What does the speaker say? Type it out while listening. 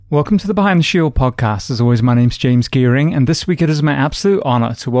Welcome to the Behind the Shield podcast. As always, my name's James Gearing, and this week it is my absolute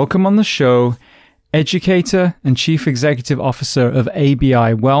honor to welcome on the show educator and Chief Executive Officer of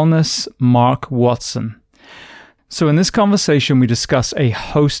ABI Wellness, Mark Watson. So in this conversation, we discuss a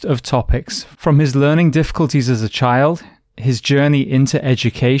host of topics, from his learning difficulties as a child, his journey into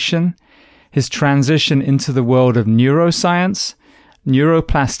education, his transition into the world of neuroscience,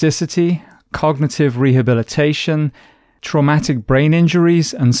 neuroplasticity, cognitive rehabilitation, traumatic brain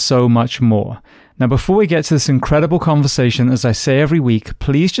injuries, and so much more. Now, before we get to this incredible conversation, as I say every week,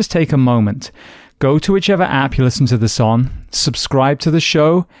 please just take a moment. Go to whichever app you listen to this on, subscribe to the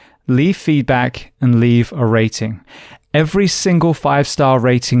show, leave feedback, and leave a rating. Every single 5-star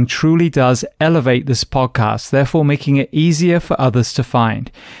rating truly does elevate this podcast, therefore making it easier for others to find.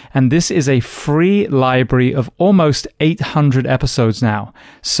 And this is a free library of almost 800 episodes now.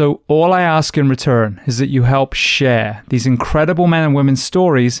 So all I ask in return is that you help share these incredible men and women's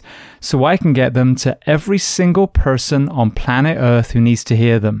stories so I can get them to every single person on planet Earth who needs to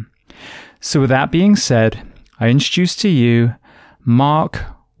hear them. So with that being said, I introduce to you Mark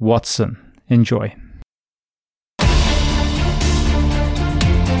Watson. Enjoy.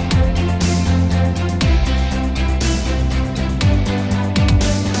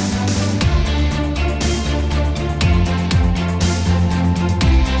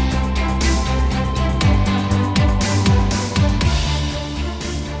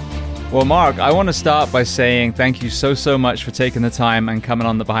 Well, Mark, I want to start by saying thank you so much for taking the time and coming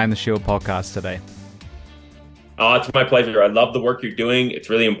on the Behind the Shield podcast today. Oh, it's my pleasure. I love the work you're doing. It's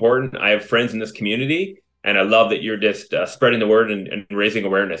really important. I have friends in this community, and I love that you're just spreading the word and raising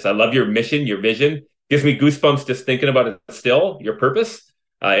awareness. I love your mission, your vision. Gives me goosebumps just thinking about it still, your purpose.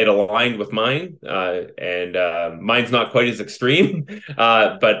 It aligned with mine, and mine's not quite as extreme,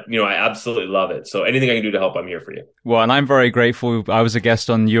 but I absolutely love it. So anything I can do to help, I'm here for you. Well, and I'm very grateful. I was a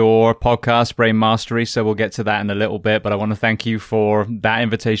guest on your podcast, Brain Mastery, so we'll get to that in a little bit, but I want to thank you for that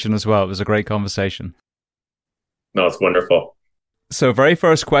invitation as well. It was a great conversation. No, it's wonderful. So very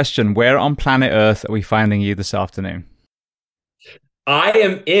first question, where on planet Earth are we finding you this afternoon? I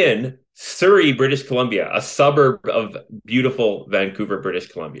am in Surrey, British Columbia, a suburb of beautiful Vancouver, British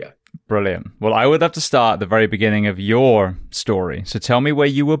Columbia. Brilliant. Well, I would have to start at the very beginning of your story. So tell me where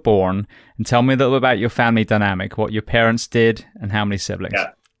you were born and tell me a little bit about your family dynamic, what your parents did and how many siblings. Yeah.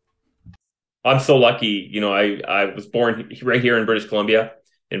 I'm so lucky. I was born right here in British Columbia,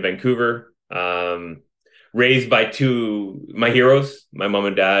 in Vancouver, raised by my heroes, my mom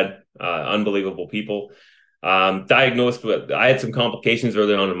and dad, unbelievable people. Diagnosed with, I had some complications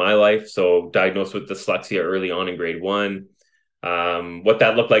early on in my life. So diagnosed with dyslexia early on in grade 1. What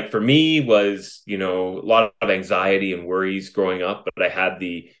that looked like for me was, a lot of anxiety and worries growing up, but I had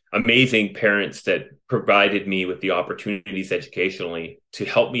the amazing parents that provided me with the opportunities educationally to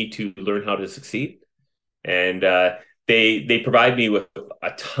help me to learn how to succeed. And they provide me with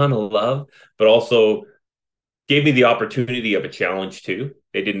a ton of love, but also gave me the opportunity of a challenge too.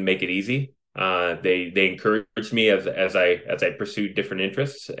 They didn't make it easy. They encouraged me as I pursued different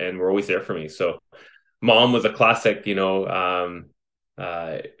interests, and were always there for me. So mom was a classic,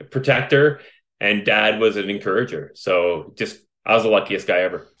 protector, and dad was an encourager. So I was the luckiest guy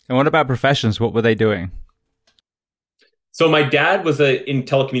ever. And what about professions? What were they doing? So my dad was in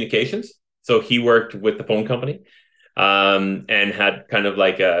telecommunications. So he worked with the phone company, and had kind of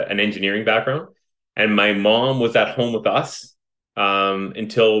like an engineering background. And my mom was at home with us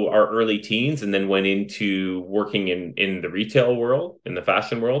until our early teens, and then went into working in the retail world, in the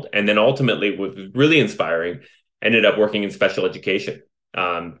fashion world. And then ultimately, what was really inspiring, ended up working in special education,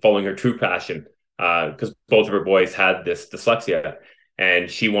 following her true passion, because both of her boys had this dyslexia, and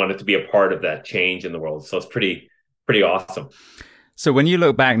she wanted to be a part of that change in the world. So it's pretty awesome. So when you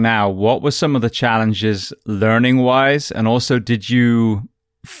look back now, what were some of the challenges learning-wise? And also, did you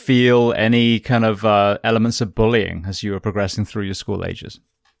feel any kind of elements of bullying as you were progressing through your school ages?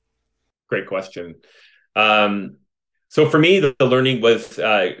 Great question. So for me, the learning was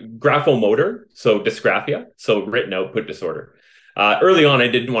graphomotor, so dysgraphia, so written output disorder. Early on, I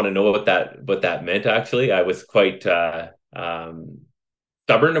didn't want to know what that meant, actually. I was quite stubborn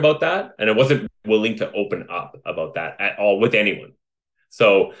about that, and I wasn't willing to open up about that at all with anyone.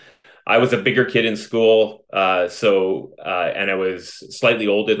 So I was a bigger kid in school, and I was slightly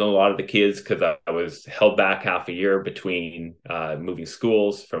older than a lot of the kids because I was held back half a year between moving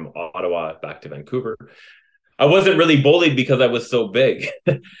schools from Ottawa back to Vancouver. I wasn't really bullied because I was so big,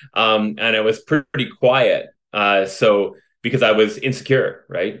 and I was pretty quiet. So because I was insecure,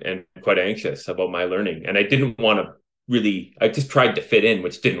 right, and quite anxious about my learning, and I didn't want to really. I just tried to fit in,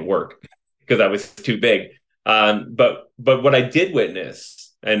 which didn't work because I was too big. But what I did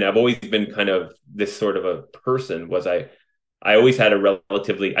witness and I've always been kind of this sort of a person. I always had a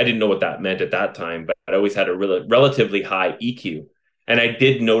relatively, I didn't know what that meant at that time, but I always had a relatively high EQ. And I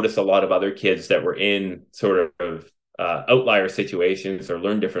did notice a lot of other kids that were in sort of outlier situations or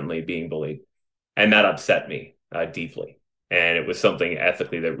learn differently being bullied. And that upset me deeply. And it was something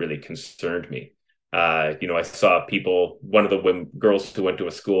ethically that really concerned me. I saw people, one of the girls who went to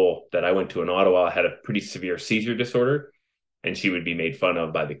a school that I went to in Ottawa had a pretty severe seizure disorder, and she would be made fun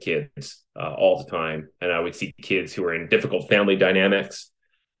of by the kids all the time. And I would see kids who were in difficult family dynamics.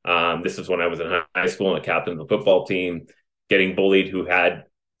 This was when I was in high school and a captain of the football team, getting bullied, who had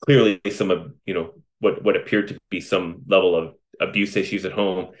clearly some of, what appeared to be some level of abuse issues at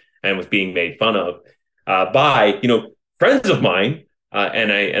home, and was being made fun of by, friends of mine.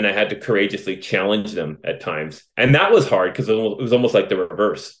 And I had to courageously challenge them at times. And that was hard because it was almost like the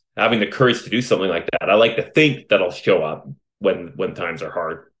reverse, having the courage to do something like that. I like to think that I'll show up when times are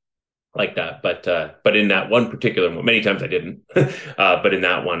hard like that. But in that one particular one, many times I didn't. But in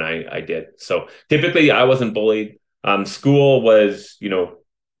that one, I did. So typically I wasn't bullied. School was,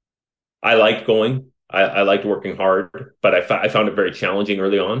 I liked going. I liked working hard, but I found it very challenging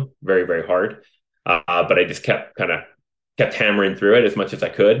early on, very, very hard. But I just kept hammering through it as much as I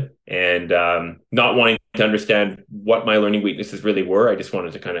could, and not wanting to understand what my learning weaknesses really were. I just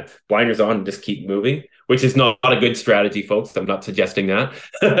wanted to kind of blinders on and just keep moving, which is not a good strategy, folks. I'm not suggesting that,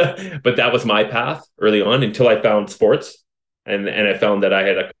 but that was my path early on until I found sports, and I found that I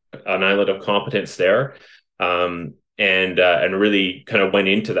had an island of competence there. And really kind of went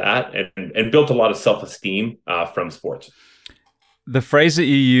into that and built a lot of self-esteem from sports. The phrase that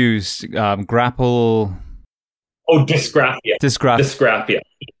you used, grapple. Oh, dysgraphia. Dysgraphia.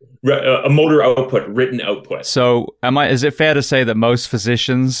 A motor output, written output. So, is it fair to say that most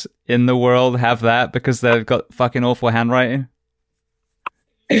physicians in the world have that because they've got fucking awful handwriting?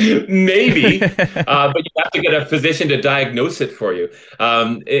 Maybe, but you have to get a physician to diagnose it for you.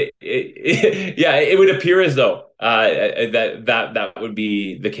 It would appear as though that would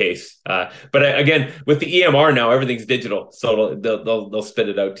be the case. But again, with the EMR now, everything's digital, so they'll spit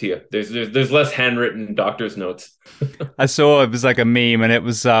it out to you. There's less handwritten doctor's notes. I saw it was like a meme, and it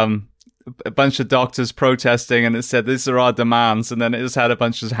was a bunch of doctors protesting, and it said, "These are our demands," and then it just had a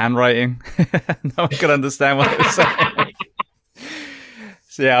bunch of handwriting. No one could understand what it was saying.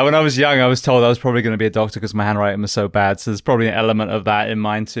 So yeah, when I was young, I was told I was probably going to be a doctor because my handwriting was so bad. So there's probably an element of that in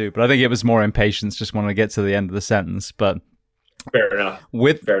mine too. But I think it was more impatience, just wanting to get to the end of the sentence. But fair enough.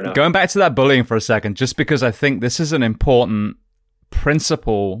 Going back to that bullying for a second, just because I think this is an important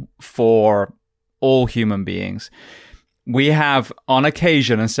principle for all human beings. We have, on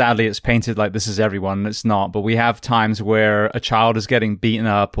occasion, and sadly it's painted like this is everyone, and it's not, but we have times where a child is getting beaten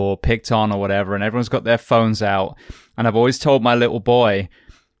up or picked on or whatever, and everyone's got their phones out. And I've always told my little boy,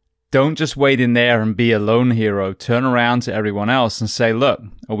 don't just wait in there and be a lone hero. Turn around to everyone else and say, look,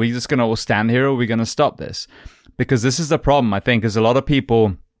 are we just going to all stand here or are we going to stop this? Because this is the problem, I think, is a lot of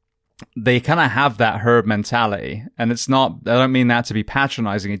people, they kind of have that herd mentality. And it's not, I don't mean that to be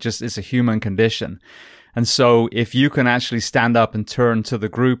patronizing. It's a human condition. And so if you can actually stand up and turn to the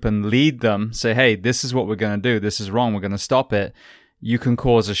group and lead them, say, hey, this is what we're going to do. This is wrong. We're going to stop it. You can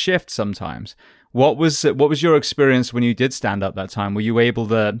cause a shift sometimes. What was your experience when you did stand up that time? Were you able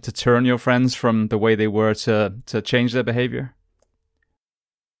to turn your friends from the way they were to change their behavior?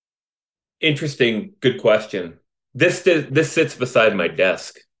 Interesting. Good question. This sits beside my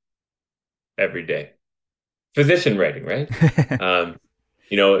desk every day. Physician writing, right?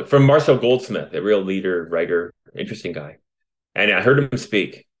 From Marshall Goldsmith, a real leader, writer, interesting guy. And I heard him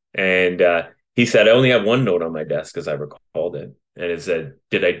speak. And he said, I only have one note on my desk, as I recalled it. And it said,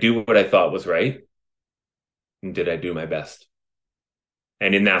 did I do what I thought was right? And did I do my best?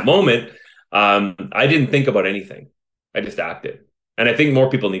 And in that moment, I didn't think about anything. I just acted. And I think more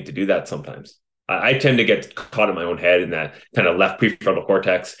people need to do that sometimes. I tend to get caught in my own head in that kind of left prefrontal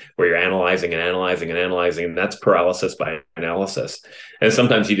cortex where you're analyzing and analyzing and analyzing. And that's paralysis by analysis. And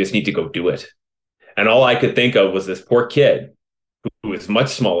sometimes you just need to go do it. And all I could think of was this poor kid who is much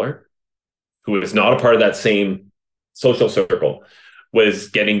smaller, who is not a part of that same social circle, was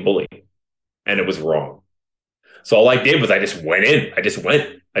getting bullied, and it was wrong. So all I did was I just went in. I just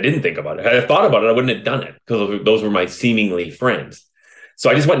went. I didn't think about it. Had I thought about it, I wouldn't have done it because those were my seemingly friends. So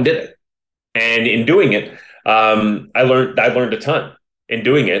I just went and did it. And in doing it, I learned a ton. In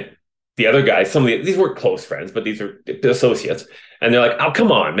doing it, the other guys, these weren't close friends, but these are associates, and they're like, "Oh,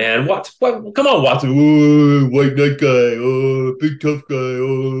 come on, man! What? Come on, Watson! Oh, white knight guy! Oh, big tough guy!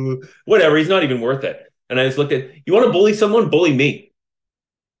 Oh, whatever. He's not even worth it." And I just looked at, you want to bully someone? Bully me.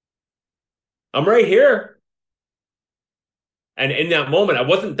 I'm right here. And in that moment, I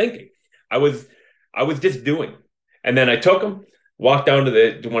wasn't thinking. I was I was just doing. And then I took them, walked down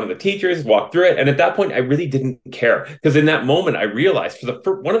to one of the teachers, walked through it, and at that point, I really didn't care because in that moment, I realized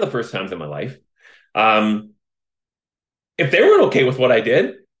one of the first times in my life, um, if they weren't okay with what I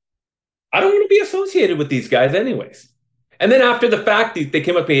did, I don't want to be associated with these guys anyways. And then after the fact, they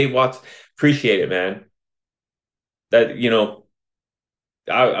came up to me, hey, Watts, appreciate it, man. That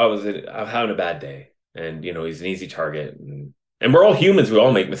I'm having a bad day, and he's an easy target, and we're all humans. We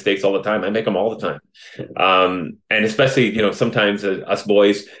all make mistakes all the time. I make them all the time, and especially sometimes us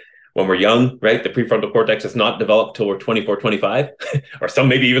boys when we're young, right? The prefrontal cortex is not developed till we're 24, 25, or some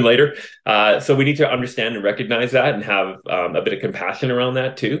maybe even later. So we need to understand and recognize that, and have a bit of compassion around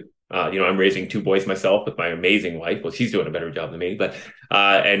that too. I'm raising two boys myself with my amazing wife. Well, she's doing a better job than me, but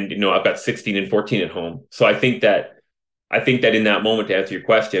and I've got 16 and 14 at home. So I think that in that moment, to answer your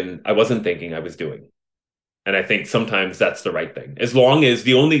question, I wasn't thinking, I was doing. And I think sometimes that's the right thing. As long as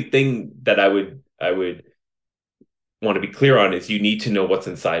the only thing that I would want to be clear on is you need to know what's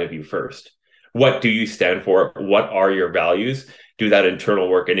inside of you first. What do you stand for? What are your values? Do that internal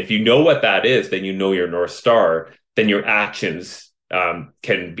work. And if you know what that is, then you know your North Star, then your actions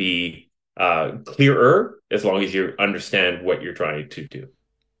can be clearer as long as you understand what you're trying to do.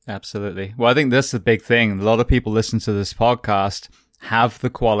 Absolutely. Well, I think that's the big thing. A lot of people listen to this podcast have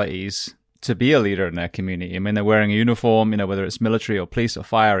the qualities to be a leader in their community. I mean, they're wearing a uniform, whether it's military or police or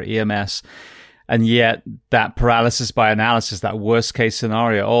fire or EMS. And yet that paralysis by analysis, that worst case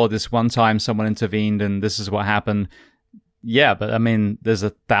scenario, oh, this one time someone intervened and this is what happened. Yeah, but I mean, there's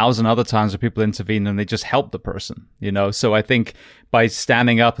 1,000 other times where people intervene and they just help the person, So I think by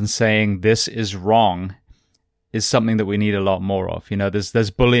standing up and saying this is wrong is something that we need a lot more of.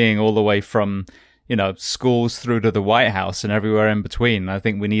 There's bullying all the way from, schools through to the White House and everywhere in between. I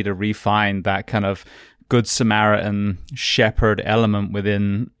think we need to refine that kind of good Samaritan shepherd element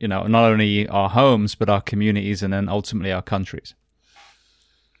within, not only our homes, but our communities and then ultimately our countries.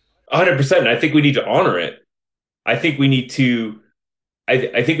 100%. I think we need to honor it. I think we need to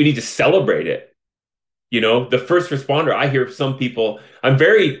celebrate it. The first responder, I hear some people, I'm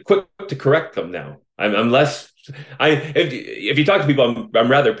very quick to correct them now. I'm less. If you talk to people,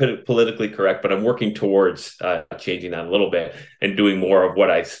 I'm rather politically correct, but I'm working towards changing that a little bit and doing more of what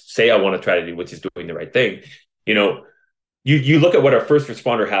I say I want to try to do, which is doing the right thing. You look at what our first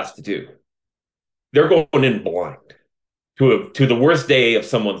responder has to do. They're going in blind to the worst day of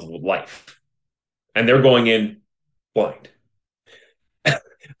someone's life, and they're going in blind.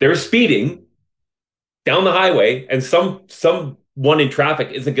 They're speeding down the highway, and someone in traffic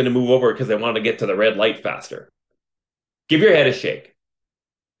isn't going to move over because they want to get to the red light faster. Give your head a shake.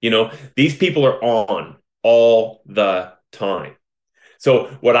 These people are on all the time. So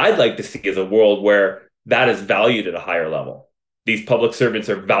what I'd like to see is a world where that is valued at a higher level. These public servants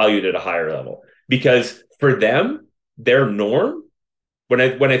are valued at a higher level because for them, their norm, when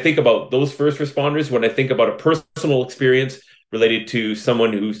I think about those first responders, when I think about a personal experience related to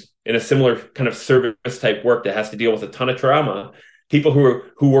someone who's in a similar kind of service type work that has to deal with a ton of trauma, people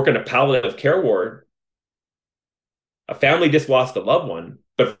who work in a palliative care ward, a family just lost a loved one,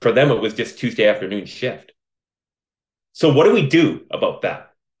 but for them, it was just Tuesday afternoon shift. So what do we do about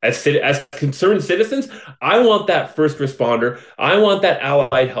that? As concerned citizens, I want that first responder. I want that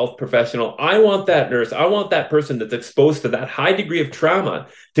allied health professional. I want that nurse. I want that person that's exposed to that high degree of trauma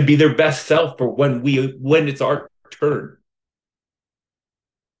to be their best self for when it's our turn.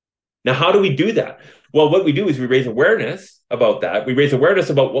 Now, how do we do that? Well, what we do is we raise awareness about that. We raise awareness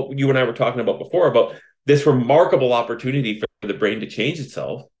about what you and I were talking about before, about this remarkable opportunity for the brain to change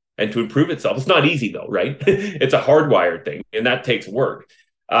itself and to improve itself. It's not easy though, right? It's a hardwired thing, and that takes work.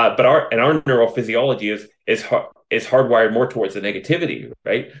 But our neurophysiology is hardwired more towards the negativity,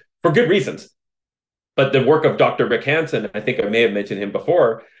 right? For good reasons. But the work of Dr. Rick Hansen, I think I may have mentioned him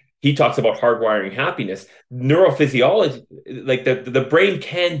before, he talks about hardwiring happiness. Neurophysiology, like the brain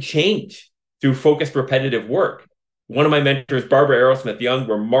can change through focused, repetitive work. One of my mentors, Barbara Aerosmith Young,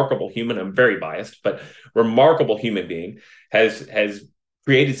 remarkable human, I'm very biased, but remarkable human being, has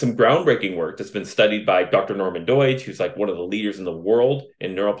created some groundbreaking work that's been studied by Dr. Norman Doidge, who's like one of the leaders in the world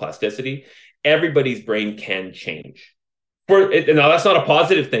in neuroplasticity. Everybody's brain can change. Now that's not a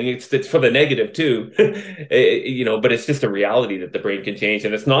positive thing. It's for the negative too, but it's just a reality that the brain can change.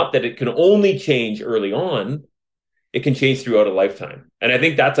 And it's not that it can only change early on. It can change throughout a lifetime. And I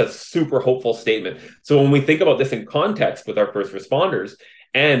think that's a super hopeful statement. So when we think about this in context with our first responders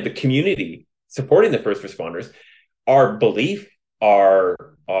and the community supporting the first responders, our belief,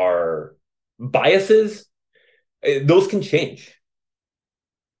 our biases, those can change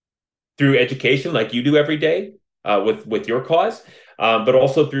through education like you do every day, with your cause, but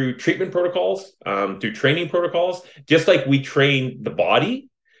also through treatment protocols, through training protocols. Just like we train the body,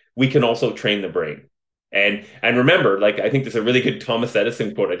 we can also train the brain. And remember, like I think there's a really good Thomas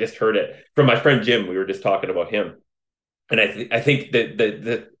Edison quote. I just heard it from my friend Jim. We were just talking about him, and I think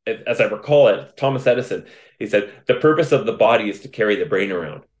that as I recall it, Thomas Edison, he said the purpose of the body is to carry the brain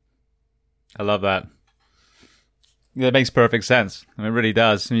around. I love that. That makes perfect sense. I mean, it really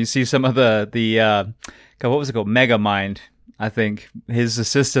does. And you see some of God, what was it called? Megamind. I think his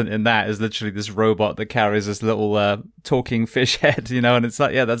assistant in that is literally this robot that carries this little talking fish head, and it's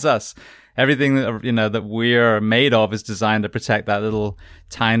like, yeah, that's us. Everything that, that we're made of is designed to protect that little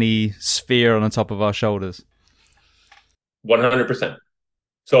tiny sphere on the top of our shoulders. 100%.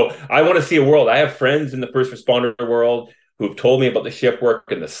 So I want to see a world. I have friends in the first responder world who've told me about the shift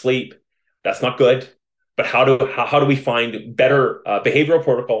work and the sleep. That's not good. But how do we find better behavioral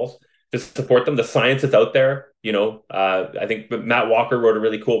protocols to support them? The science is out there. I think Matt Walker wrote a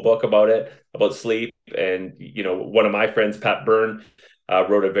really cool book about it, about sleep. And, one of my friends, Pat Byrne,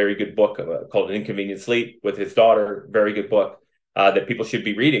 wrote a very good book called An Inconvenient Sleep with his daughter. Very good book that people should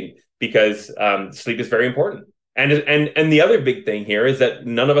be reading because sleep is very important. And the other big thing here is that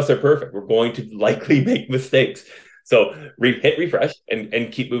none of us are perfect. We're going to likely make mistakes. So hit refresh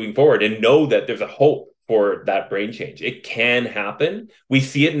and keep moving forward and know that there's a hope for that brain change. It can happen. We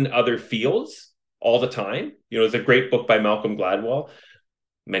see it in other fields all the time. There's a great book by Malcolm Gladwell.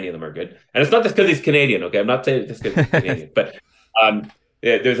 Many of them are good. And it's not just because he's Canadian, okay? I'm not saying it's just because he's Canadian. But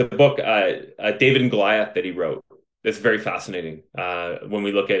there's a book, David and Goliath, that he wrote. That's very fascinating when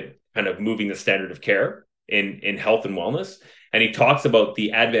we look at kind of moving the standard of care in health and wellness. And he talks about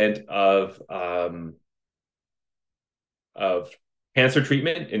the advent of cancer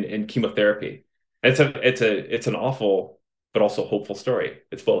treatment and chemotherapy. It's an awful but also hopeful story.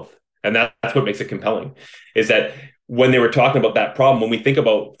 It's both, and that's what makes it compelling. Is that when they were talking about that problem, when we think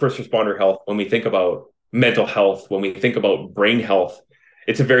about first responder health, when we think about mental health, when we think about brain health,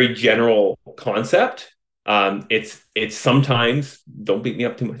 it's a very general concept. It's sometimes, don't beat me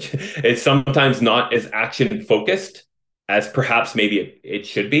up too much. It's sometimes not as action focused as perhaps maybe it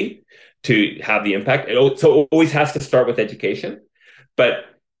should be to have the impact. So it always has to start with education, but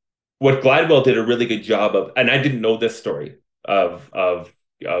what Gladwell did a really good job of, and I didn't know this story of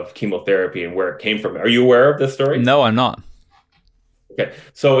chemotherapy and where it came from. Are you aware of this story? No, I'm not. Okay,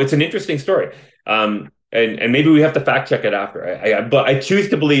 so it's an interesting story, and maybe we have to fact check it after. But I choose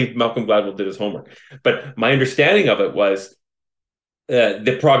to believe Malcolm Gladwell did his homework. But my understanding of it was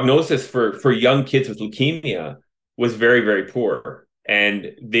the prognosis for young kids with leukemia was very, very poor.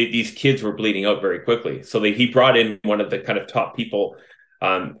 And these kids were bleeding out very quickly. So he brought in one of the kind of top people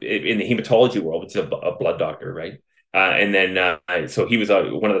in the hematology world, which is a blood doctor, right? And then so he was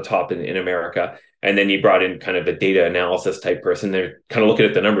one of the top in America. And then he brought in kind of a data analysis type person. They're kind of looking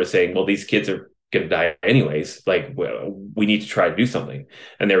at the numbers saying, well, these kids are going to die anyways. Like, we need to try to do something.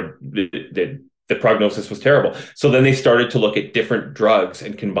 And the prognosis was terrible. So then they started to look at different drugs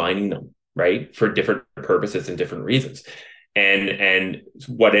and combining them, right, for different purposes and different reasons. And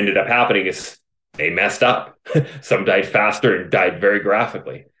what ended up happening is they messed up. Some died faster and died very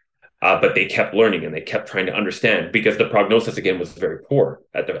graphically. But they kept learning and they kept trying to understand because the prognosis, again, was very poor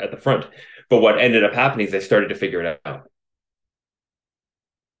at the front. But what ended up happening is they started to figure it out.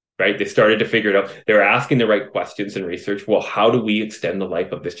 Right? They started to figure it out. They were asking the right questions in research. Well, how do we extend the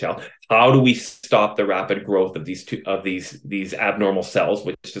life of this child? How do we stop the rapid growth of these abnormal cells,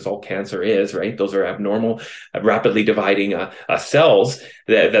 which is all cancer is, right? Those are abnormal, rapidly dividing cells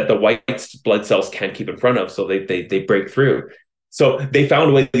that the white blood cells can't keep in front of. So they break through. So they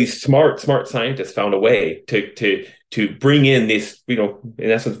found a way. These smart scientists found a way to bring in this, in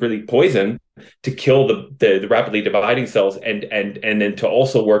essence, really poison to kill the rapidly dividing cells and then to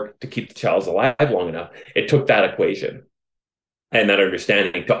also work to keep the child alive long enough. It took that equation and that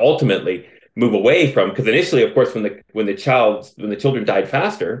understanding to ultimately move away from, because initially, of course, when the children died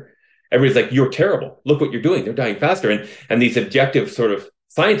faster, everybody's like, you're terrible. Look what you're doing. They're dying faster. And these objective sort of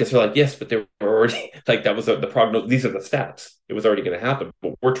scientists are like, yes, but they were already like, that was the prognosis. These are the stats. It was already going to happen,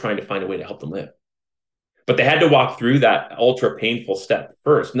 but we're trying to find a way to help them live. But they had to walk through that ultra painful step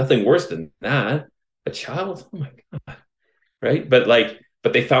first. Nothing worse than that. A child, oh my God. Right.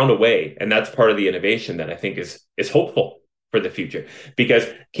 But they found a way. And that's part of the innovation that I think is hopeful for the future, because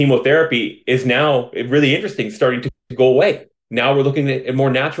chemotherapy is now really interesting, starting to go away. Now we're looking at a more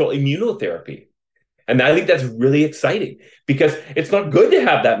natural immunotherapy. And I think that's really exciting because it's not good to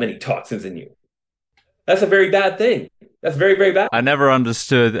have that many toxins in you. That's a very bad thing. That's very, very bad. I never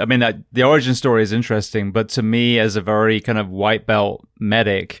understood. I mean, the origin story is interesting, but to me, as a very kind of white belt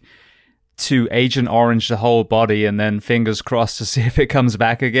medic, to Agent Orange the whole body and then fingers crossed to see if it comes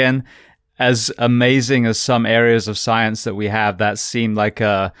back again. As amazing as some areas of science that we have, that seemed like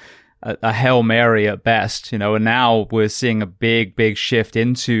a Hail Mary at best, and now we're seeing a big shift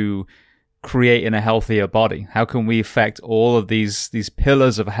into creating a healthier body. How can we affect all of these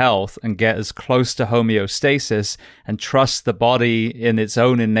pillars of health and get as close to homeostasis and trust the body in its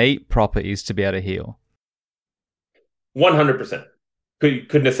own innate properties to be able to heal? 100%.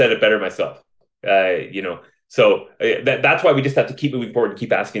 Couldn't have said it better myself. So that's why we just have to keep moving forward and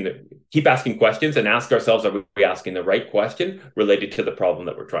keep asking questions and ask ourselves, are we asking the right question related to the problem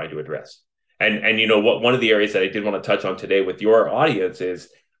that we're trying to address? And what, one of the areas that I did want to touch on today with your audience is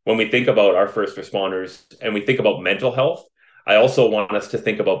when we think about our first responders and we think about mental health, I also want us to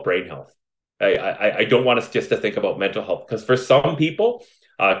think about brain health. I don't want us just to think about mental health, because for some people,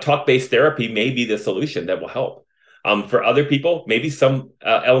 talk-based therapy may be the solution that will help. For other people, maybe some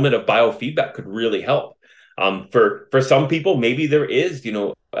element of biofeedback could really help. For some people, maybe there is,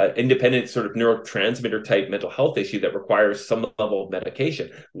 independent sort of neurotransmitter type mental health issue that requires some level of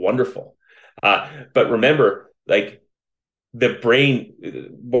medication. Wonderful. But remember, like the brain,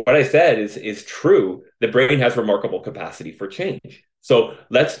 what I said is true. The brain has remarkable capacity for change. So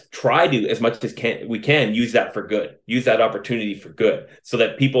let's try to, as much as we can, use that for good, use that opportunity for good, so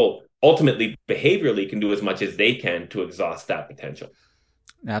that people ultimately behaviorally can do as much as they can to exhaust that potential.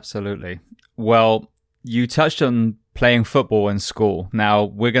 Absolutely. Well, you touched on playing football in school. Now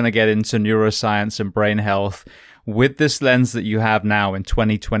we're going to get into neuroscience and brain health with this lens that you have now in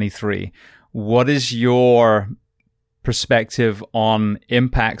 2023. What is your perspective on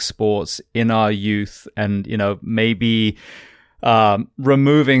impact sports in our youth, and maybe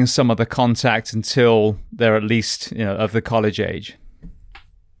removing some of the contact until they're at least of the college age?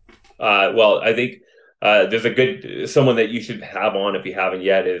 Well, I think there's someone that you should have on if you haven't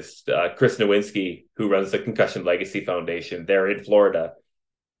yet is Chris Nowinski, who runs the Concussion Legacy Foundation there in Florida.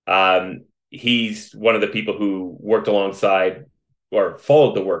 He's one of the people who worked alongside or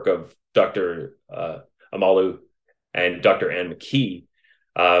followed the work of Dr. Amalu and Dr. Ann McKee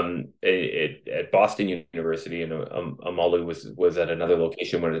at Boston University, and Amalu was at another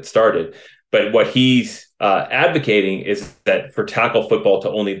location when it started. But what he's advocating is that for tackle football to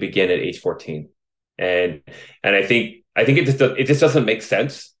only begin at age 14, and I think it just doesn't make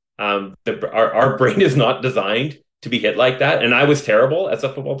sense. Our brain is not designed to be hit like that. And I was terrible as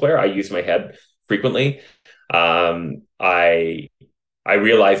a football player. I used my head frequently. I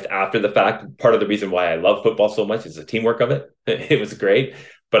realized after the fact, part of the reason why I love football so much is the teamwork of it. It was great.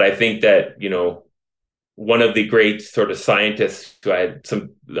 But I think that, one of the great sort of scientists who I had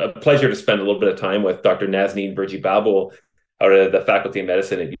a pleasure to spend a little bit of time with, Dr. Nazneen Burji-Babul, out of the Faculty of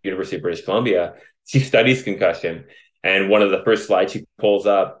Medicine at the University of British Columbia, she studies concussion. And one of the first slides she pulls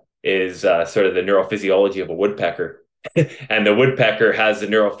up is sort of the neurophysiology of a woodpecker. And the woodpecker has a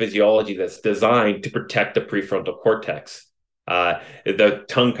neurophysiology that's designed to protect the prefrontal cortex. The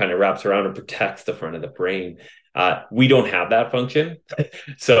tongue kind of wraps around and protects the front of the brain. We don't have that function.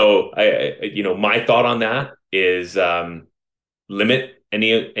 So my thought on that is limit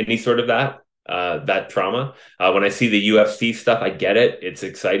any sort of that trauma. When I see the UFC stuff, I get it. It's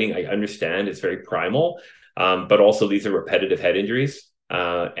exciting. I understand. It's very primal. But also these are repetitive head injuries.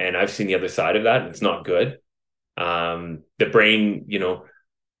 And I've seen the other side of that, and it's not good. The brain,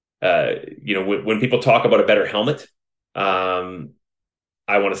 when people talk about a better helmet,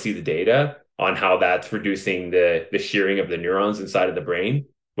 I want to see the data on how that's reducing the shearing of the neurons inside of the brain.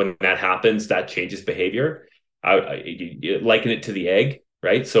 When that happens, that changes behavior. You liken it to the egg,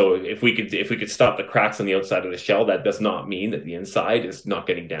 right? So if we could stop the cracks on the outside of the shell, that does not mean that the inside is not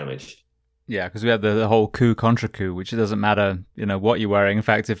getting damaged. Yeah, because we have the whole coup contra coup, which it doesn't matter, what you're wearing. In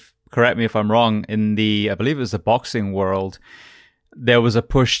fact, correct me if I'm wrong, in I believe it was the boxing world, there was a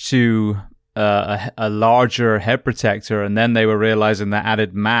push to a larger head protector, and then they were realizing that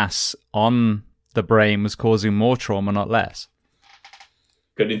added mass on the brain was causing more trauma, not less.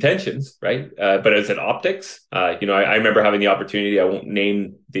 Good intentions, right? But is it optics? I remember having the opportunity, I won't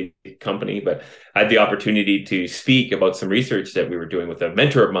name the company, but I had the opportunity to speak about some research that we were doing with a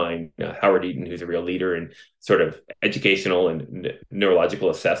mentor of mine, Howard Eaton, who's a real leader in sort of educational and neurological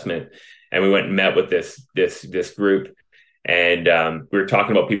assessment. And we went and met with this group. And we were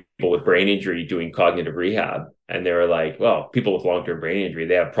talking about people with brain injury doing cognitive rehab. And they were like, well, people with long-term brain injury,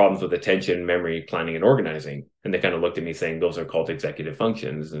 they have problems with attention, memory, planning, and organizing. And they kind of looked at me saying, those are called executive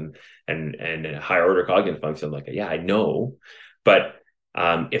functions and higher order cognitive functions. I'm like, yeah, I know. But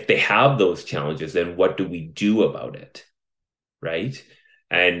if they have those challenges, then what do we do about it? Right.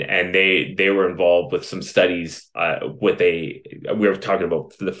 and they were involved with some studies we were talking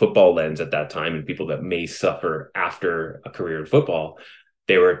about the football lens at that time and people that may suffer after a career in football.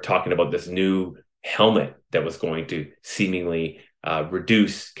 They were talking about this new helmet that was going to seemingly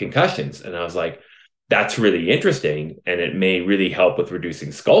reduce concussions, and I was like, that's really interesting, and it may really help with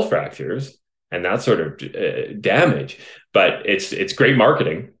reducing skull fractures and that sort of damage. But it's great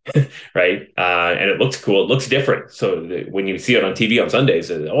marketing, right? And it looks cool. It looks different. So when you see it on TV on Sundays,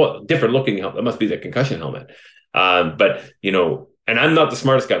 different looking helmet. That must be the concussion helmet. But and I'm not the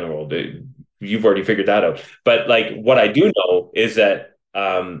smartest guy in the world. You've already figured that out. But like what I do know is that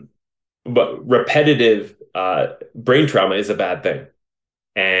but repetitive brain trauma is a bad thing,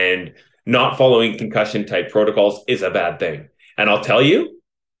 and not following concussion type protocols is a bad thing. And I'll tell you,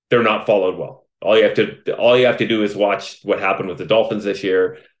 they're not followed well. All you have to do is watch what happened with the Dolphins this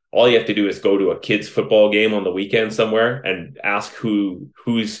year. All you have to do is go to a kids football game on the weekend somewhere and ask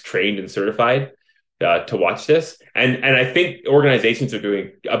who's trained and certified to watch this. And I think organizations are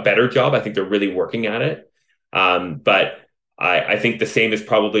doing a better job. I think they're really working at it. But I think the same is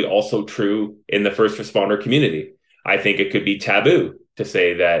probably also true in the first responder community. I think it could be taboo to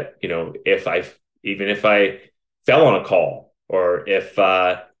say that, if I fell on a call, or if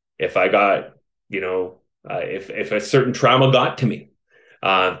I got, if a certain trauma got to me,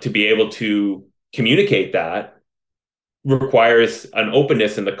 to be able to communicate that requires an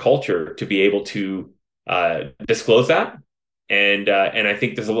openness in the culture to be able to disclose that. And I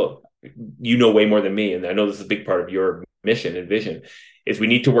think there's a little, way more than me, and I know this is a big part of your mission and vision, is we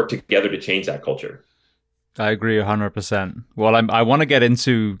need to work together to change that culture. I agree 100%. Well, I want to get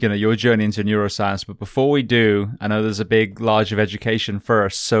into your journey into neuroscience, but before we do, I know there's a big large of education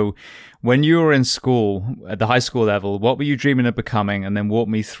first. So when you were in school, at the high school level, what were you dreaming of becoming? And then walk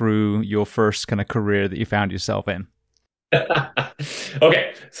me through your first kind of career that you found yourself in.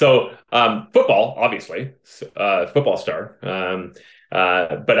 Okay, so football, obviously, football star.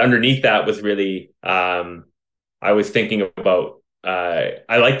 But underneath that was really, I was thinking about,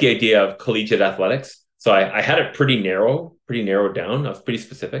 I like the idea of collegiate athletics. So I had it pretty narrowed down. I was pretty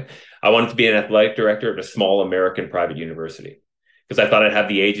specific. I wanted to be an athletic director at a small American private university because I thought I'd have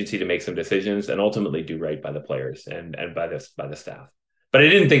the agency to make some decisions and ultimately do right by the players and by the staff. But I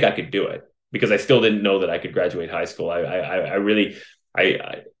didn't think I could do it because I still didn't know that I could graduate high school. I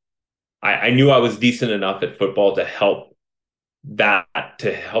knew I was decent enough at football to help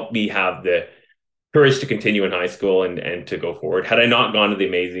me have the courage to continue in high school and to go forward. Had I not gone to the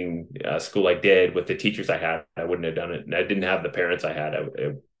amazing school I did with the teachers I had, I wouldn't have done it. And I didn't have the parents I had,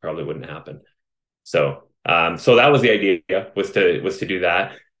 it probably wouldn't happen. So that was the idea, was to do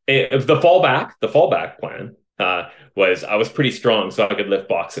that. The fallback plan was I was pretty strong, so I could lift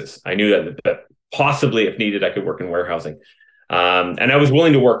boxes. I knew that possibly if needed, I could work in warehousing. And I was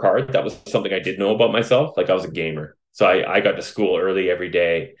willing to work hard. That was something I did know about myself. Like I was a gamer. So I got to school early every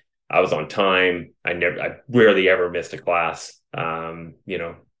day. I was on time. I rarely ever missed a class. So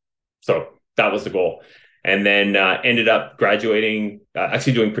that was the goal. And then ended up graduating,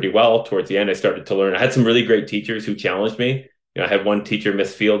 actually doing pretty well towards the end. I started to learn. I had some really great teachers who challenged me. I had one teacher,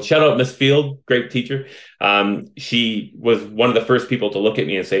 Miss Field. Shout out Miss Field, great teacher. She was one of the first people to look at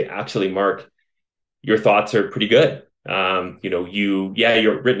me and say, actually, Mark, your thoughts are pretty good.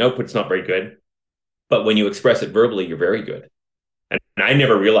 Your written output's not very good, but when you express it verbally, you're very good. And I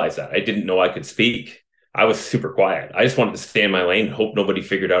never realized that. I didn't know I could speak. I was super quiet. I just wanted to stay in my lane and hope nobody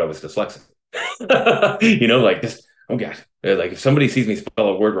figured out I was dyslexic. Like this, oh God, like if somebody sees me spell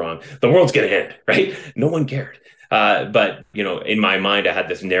a word wrong, the world's going to end, right? No one cared. But in my mind, I had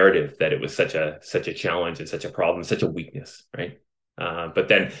this narrative that it was such a challenge and such a problem, such a weakness, right? But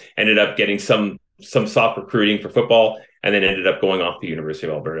then ended up getting some soft recruiting for football, and then ended up going off to the University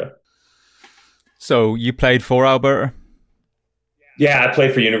of Alberta. So you played for Alberta? Yeah, I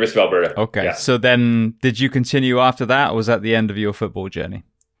played for University of Alberta. Okay, yeah. So then did you continue after that, or was that the end of your football journey?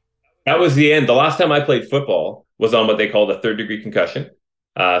 That was the end. The last time I played football was on what they called a third-degree concussion.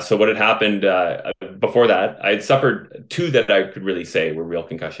 So what had happened before that, I had suffered two that I could really say were real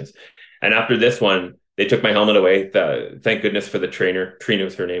concussions. And after this one, they took my helmet away. Thank goodness for the trainer. Trina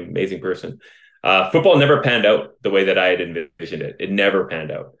was her name, amazing person. Football never panned out the way that I had envisioned it. It never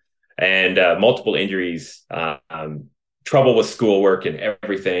panned out. And multiple injuries, trouble with schoolwork and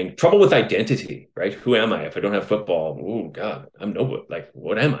everything, trouble with identity, right? Who am I if I don't have football? Oh God, I'm nobody. Like,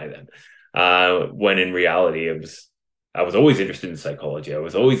 what am I then? When in reality, I was always interested in psychology. I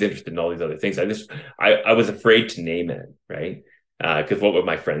was always interested in all these other things. I was afraid to name it, right? Because what would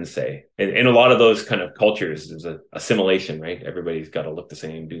my friends say? And in a lot of those kind of cultures, there's a assimilation, right? Everybody's got to look the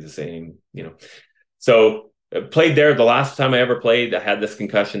same, do the same, So played there. The last time I ever played, I had this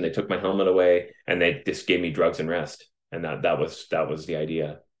concussion. They took my helmet away and they just gave me drugs and rest. And that was the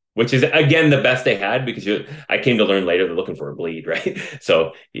idea, which is again the best they had because I came to learn later they're looking for a bleed, right?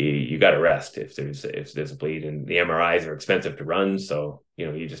 So you got to rest if there's a bleed, and the MRIs are expensive to run. So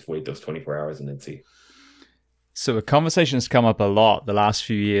you just wait those 24 hours and then see. So a conversation has come up a lot the last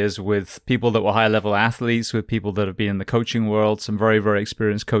few years with people that were high level athletes, with people that have been in the coaching world, some very, very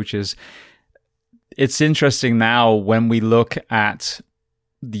experienced coaches. It's interesting now when we look at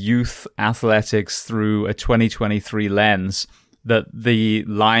youth athletics through a 2023 lens that the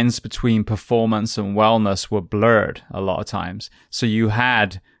lines between performance and wellness were blurred a lot of times. So you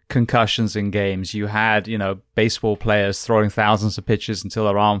had concussions in games. You had, baseball players throwing thousands of pitches until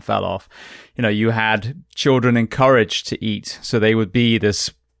their arm fell off. You had children encouraged to eat. So they would be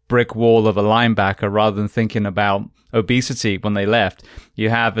this brick wall of a linebacker rather than thinking about obesity when they left. You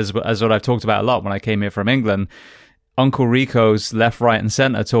have, as what I've talked about a lot when I came here from England, Uncle Rico's left, right, and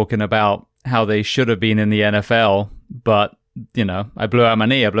center talking about how they should have been in the NFL, but I blew out my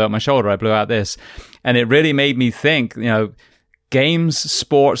knee, I blew out my shoulder, I blew out this. And it really made me think, games,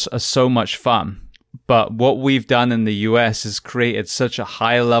 sports are so much fun, but what we've done in the US is created such a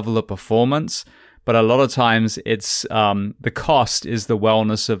high level of performance, but a lot of times it's the cost is the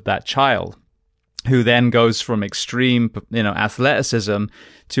wellness of that child, who then goes from extreme, athleticism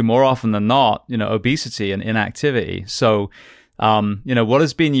to more often than not, obesity and inactivity. So, what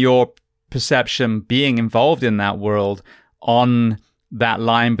has been your perception being involved in that world on that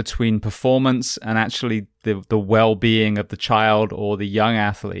line between performance and actually the well-being of the child or the young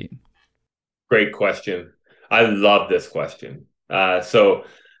athlete? Great question. I love this question. So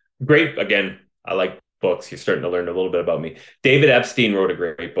great. Again, I like books. You're starting to learn a little bit about me. David Epstein wrote a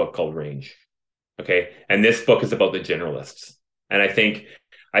great book called Range. Okay. And this book is about the generalists. And I think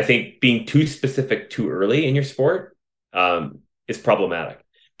being too specific too early in your sport is problematic.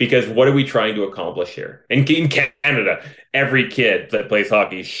 Because what are we trying to accomplish here? And in Canada, every kid that plays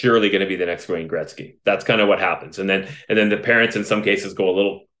hockey is surely going to be the next Wayne Gretzky. That's kind of what happens. And then the parents in some cases go a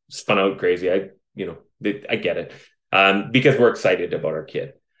little spun out crazy. I get it because we're excited about our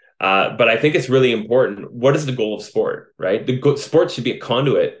kid. But I think it's really important. What is the goal of sport, right? Sport should be a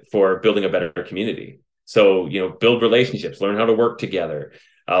conduit for building a better community. So, build relationships, learn how to work together,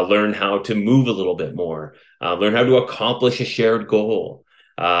 learn how to move a little bit more, learn how to accomplish a shared goal.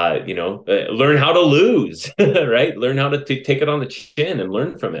 Learn how to lose, right? Learn how to take it on the chin and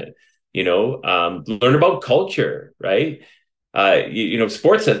learn from it. Learn about culture, right?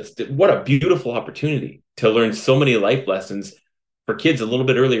 Sports, what a beautiful opportunity to learn so many life lessons for kids a little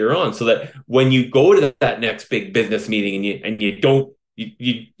bit earlier on, so that when you go to that next big business meeting and you don't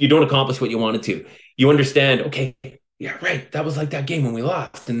accomplish what you wanted to, you understand, okay, yeah, right. That was like that game when we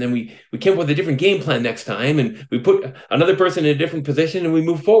lost. And then we came up with a different game plan next time, and we put another person in a different position and we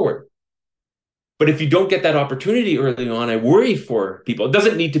move forward. But if you don't get that opportunity early on, I worry for people. It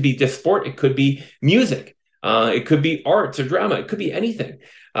doesn't need to be just sport. It could be music. It could be arts or drama. It could be anything.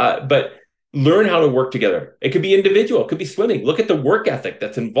 But learn how to work together. It could be individual. It could be swimming. Look at the work ethic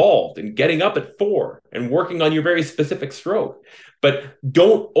that's involved in getting up at 4 and working on your very specific stroke. But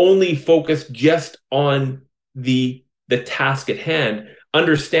don't only focus just on the task at hand.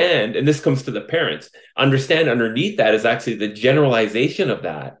 Understand, and this comes to the parents, understand underneath that is actually the generalization of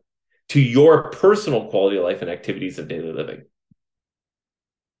that to your personal quality of life and activities of daily living.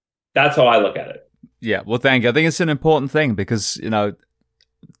 That's how I look at it. Yeah, well, thank you. I think it's an important thing because,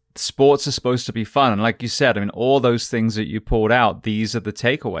 sports are supposed to be fun. And like you said, all those things that you pulled out, these are the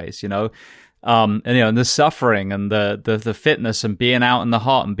takeaways, and the suffering and the fitness and being out in the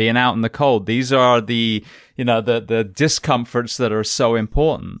hot and being out in the cold. These are the discomforts that are so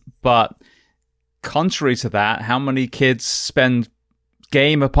important. But contrary to that, how many kids spend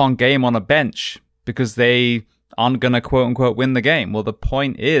game upon game on a bench because they aren't going to quote unquote win the game? Well, the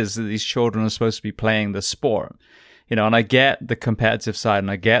point is that these children are supposed to be playing the sport. And I get the competitive side, and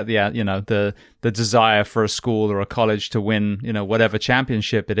I get the desire for a school or a college to win, whatever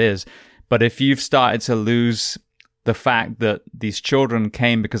championship it is. But if you've started to lose the fact that these children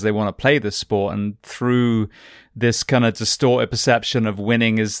came because they want to play this sport, and through this kind of distorted perception of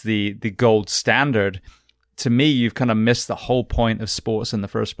winning is the gold standard, to me, you've kind of missed the whole point of sports in the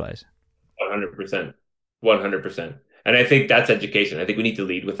first place. 100%. 100%. And I think that's education. I think we need to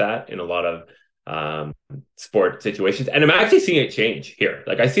lead with that in a lot of sport situations. And I'm actually seeing it change here.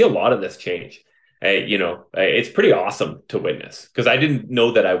 Like I see a lot of this change. It's pretty awesome to witness because I didn't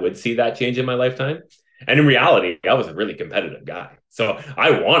know that I would see that change in my lifetime. And in reality, I was a really competitive guy. So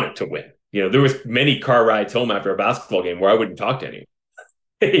I wanted to win. There was many car rides home after a basketball game where I wouldn't talk to anyone.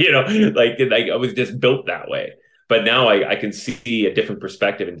 like I was just built that way. But now I can see a different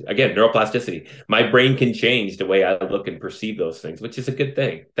perspective. And again, neuroplasticity. My brain can change the way I look and perceive those things, which is a good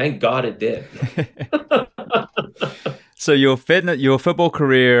thing. Thank God it did. So your football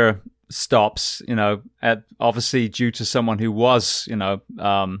career stops, at obviously due to someone who was,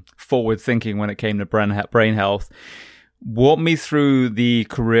 forward thinking when it came to brain health. Walk me through the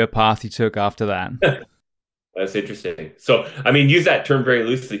career path you took after that. That's interesting. So, I mean, use that term very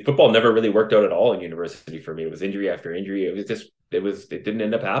loosely. Football never really worked out at all in university for me. It was injury after injury. It didn't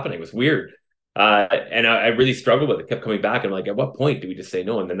end up happening. It was weird. And I really struggled with it. Kept coming back. And like, at what point do we just say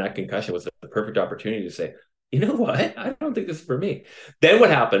no? And then that concussion was the perfect opportunity to say, you know what? I don't think this is for me. Then what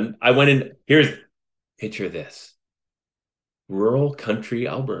happened? I went in, picture this: rural country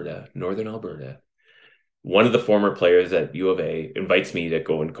Alberta, northern Alberta. One of the former players at U of A invites me to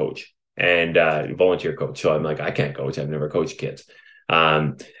go and coach and volunteer coach. So I'm like, I can't coach. I've never coached kids.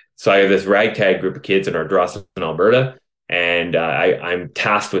 So I have this ragtag group of kids in Ardrossan, Alberta, and I'm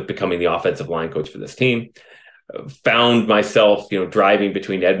tasked with becoming the offensive line coach for this team. Found myself, driving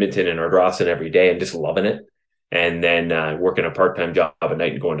between Edmonton and Ardrossan every day and just loving it. And then working a part-time job at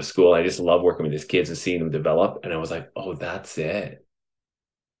night and going to school. I just love working with these kids and seeing them develop. And I was like, oh, that's it.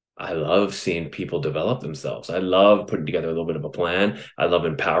 I love seeing people develop themselves. I love putting together a little bit of a plan. I love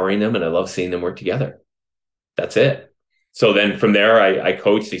empowering them, and I love seeing them work together. That's it. So then from there, I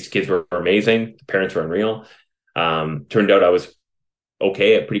coached. These kids were amazing. The parents were unreal. Turned out I was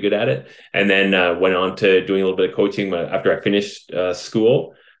okay, pretty good at it. And then went on to doing a little bit of coaching after I finished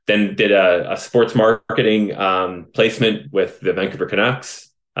school. Then did a sports marketing placement with the Vancouver Canucks.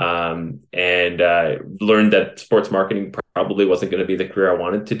 And learned that sports marketing probably wasn't going to be the career I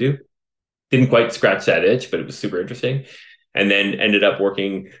wanted to do. Didn't quite scratch that itch, but it was super interesting. And then ended up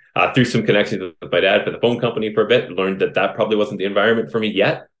working through some connections with my dad for the phone company for a bit. Learned that probably wasn't the environment for me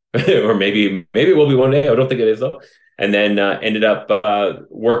yet, or maybe it will be one day. I don't think it is though. And then ended up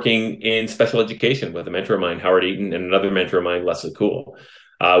working in special education with a mentor of mine, Howard Eaton, and another mentor of mine, Leslie Cool.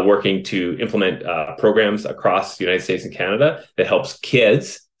 Working to implement programs across the United States and Canada that helps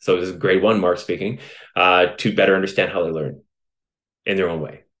kids. So this is grade 1, Mark speaking, to better understand how they learn in their own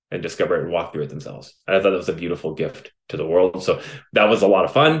way and discover it and walk through it themselves. And I thought that was a beautiful gift to the world. So that was a lot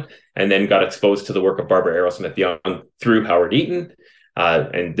of fun. And then got exposed to the work of Barbara Aerosmith Young through Howard Eaton.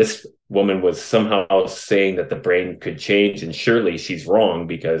 And this woman was somehow saying that the brain could change. And surely she's wrong,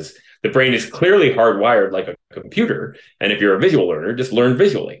 because the brain is clearly hardwired like a computer. And if you're a visual learner, just learn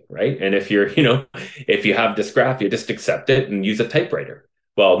visually, right? And if if you have dysgraphia, just accept it and use a typewriter.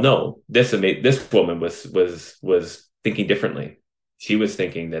 Well, no, this woman was thinking differently. She was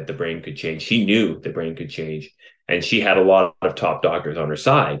thinking that the brain could change. She knew the brain could change, and she had a lot of top doctors on her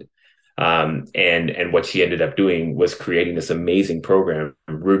side. And what she ended up doing was creating this amazing program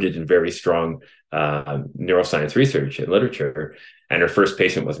rooted in very strong neuroscience research and literature. And her first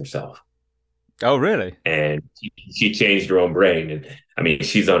patient was herself. Oh, really? And she changed her own brain. And I mean,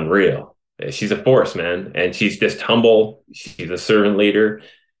 she's unreal. She's a force, man. And she's just humble. She's a servant leader.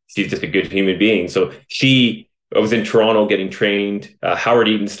 She's just a good human being. So I was in Toronto getting trained. Howard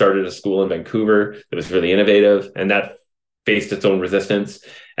Eaton started a school in Vancouver that was really innovative, and that faced its own resistance.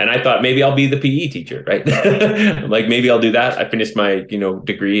 And I thought maybe I'll be the PE teacher, right? I'm like, maybe I'll do that. I finished my,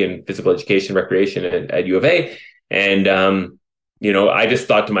 degree in physical education, recreation at U of A. And, I just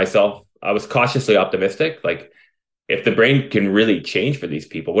thought to myself, I was cautiously optimistic. Like, if the brain can really change for these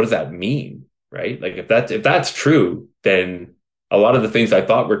people, what does that mean? Right? Like, if that's true, then a lot of the things I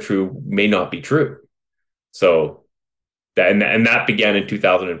thought were true may not be true. So that began in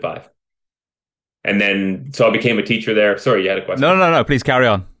 2005. And then, so I became a teacher there. Sorry, you had a question. No. Please carry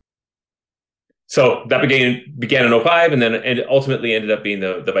on. So that began in 2005, and then ultimately ended up being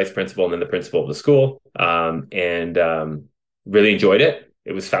the vice principal and then the principal of the school. And really enjoyed it.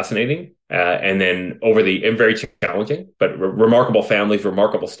 It was fascinating. And then and very challenging, but remarkable families,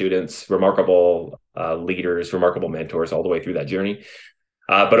 remarkable students, remarkable leaders, remarkable mentors all the way through that journey.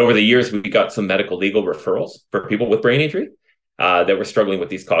 But over the years, we got some medical legal referrals for people with brain injury that were struggling with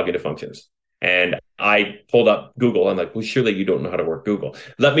these cognitive functions. And I pulled up Google. I'm like, well, surely you don't know how to work Google.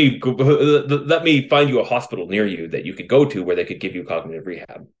 Let me find you a hospital near you that you could go to where they could give you cognitive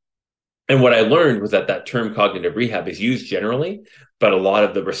rehab. And what I learned was that term cognitive rehab is used generally, but a lot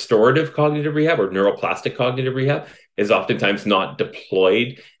of the restorative cognitive rehab or neuroplastic cognitive rehab is oftentimes not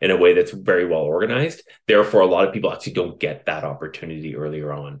deployed in a way that's very well organized. Therefore, a lot of people actually don't get that opportunity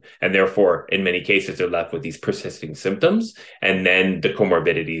earlier on. And therefore, in many cases, they're left with these persisting symptoms, and then the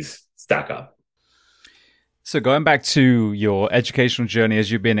comorbidities stack up. So going back to your educational journey, as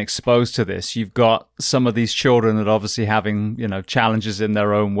you've been exposed to this, you've got some of these children that are obviously having, challenges in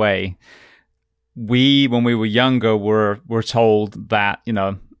their own way. When we were younger, were told that,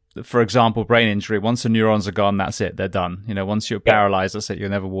 for example, brain injury, once the neurons are gone, that's it, they're done. Once you're paralyzed, that's it, you'll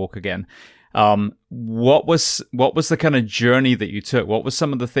never walk again. What was the kind of journey that you took? What were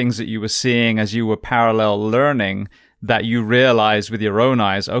some of the things that you were seeing as you were parallel learning that you realized with your own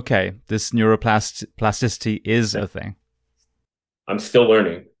eyes, okay, this neuroplasticity is a thing? I'm still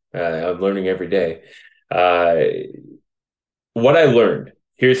learning. I'm learning every day. What I learned,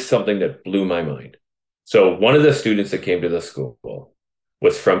 here's something that blew my mind. So one of the students that came to the school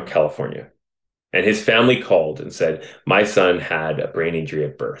was from California, and his family called and said, my son had a brain injury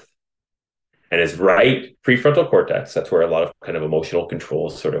at birth. And his right prefrontal cortex, that's where a lot of kind of emotional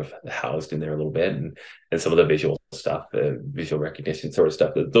controls sort of housed in there a little bit, and some of the visual stuff, visual recognition sort of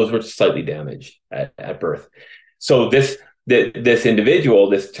stuff, those were slightly damaged at birth. So this individual,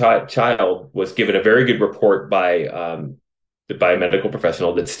 this child, was given a very good report by a medical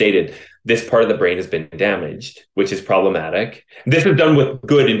professional that stated this part of the brain has been damaged, which is problematic. This is done with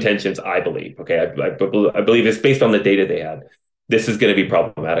good intentions, I believe. Okay, I believe it's based on the data they had. This is going to be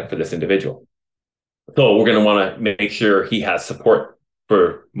problematic for this individual. So we're going to want to make sure he has support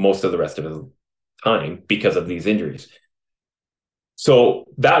for most of the rest of his time because of these injuries. So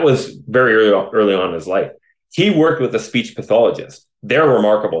that was very early on in his life. He worked with a speech pathologist. They're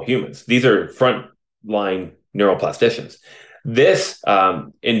remarkable humans. These are frontline neuroplasticians. This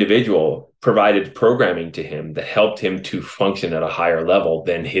individual provided programming to him that helped him to function at a higher level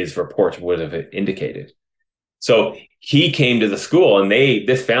than his reports would have indicated. So he came to the school, and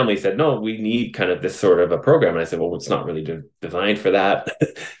this family said, no, we need kind of this sort of a program. And I said, well, it's not really designed for that.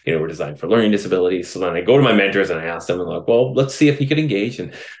 We're designed for learning disabilities. So then I go to my mentors and I asked them, and like, well, let's see if he could engage.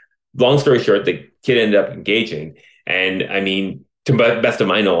 And long story short, the kid ended up engaging. And I mean, to the best of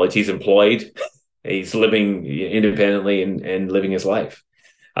my knowledge, he's employed. He's living independently and living his life.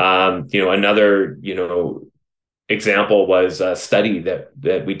 Another, example was a study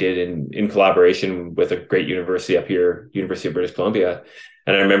that we did in collaboration with a great university up here, University of British Columbia.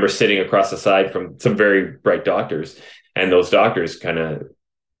 And I remember sitting across the side from some very bright doctors, and those doctors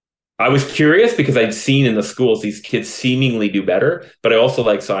I was curious because I'd seen in the schools these kids seemingly do better, but I also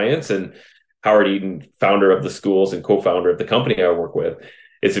like science. And Howard Eden, founder of the schools and co-founder of the company I work with,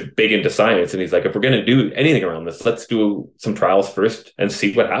 is big into science. And he's like, if we're going to do anything around this, let's do some trials first and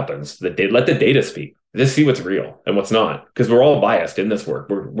see what happens. Let the data speak. Just see what's real and what's not, because we're all biased in this work.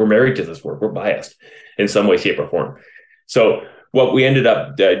 We're married to this work. We're biased in some way, shape, or form. So what we ended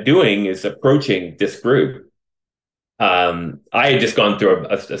up doing is approaching this group. I had just gone through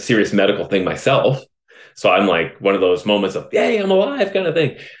a serious medical thing myself. So I'm like one of those moments of, yay, I'm alive kind of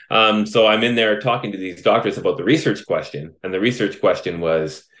thing. So I'm in there talking to these doctors about the research question. And the research question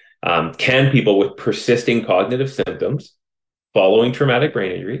was, can people with persisting cognitive symptoms following traumatic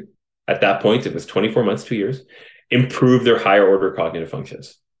brain injury, at that point, it was 24 months, 2 years, improve their higher order cognitive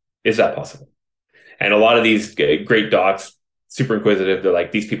functions? Is that possible? And a lot of these great docs, super inquisitive, they're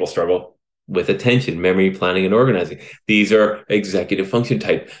like, these people struggle with attention, memory, planning, and organizing. These are executive function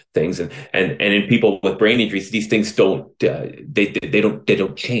type things. And in people with brain injuries, these things don't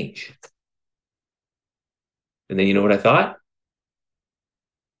change. And then you know what I thought?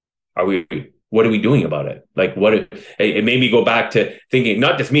 What are we doing about it? Like, it made me go back to thinking,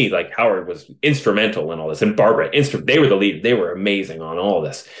 not just me, like Howard was instrumental in all this, and Barbara, they were the lead. They were amazing on all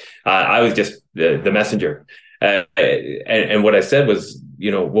this. I was just the messenger. And what I said was,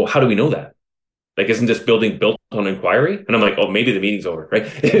 well, how do we know that? Like, isn't this building built on inquiry? And I'm like, oh, maybe the meeting's over, right?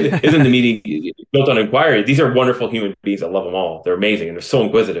 Isn't the meeting built on inquiry? These are wonderful human beings. I love them all. They're amazing. And they're so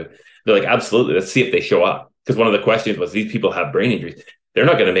inquisitive. They're like, absolutely. Let's see if they show up. Because one of the questions was, these people have brain injuries. They're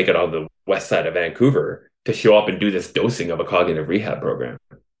not going to make it on the west side of Vancouver to show up and do this dosing of a cognitive rehab program.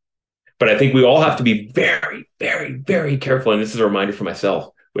 But I think we all have to be very, very, very careful. And this is a reminder for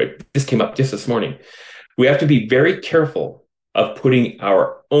myself. This came up just this morning. We have to be very careful of putting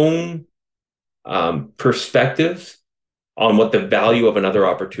our own perspectives on what the value of another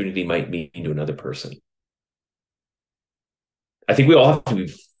opportunity might mean to another person. I think we all have to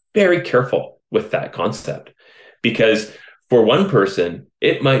be very careful with that concept, because for one person,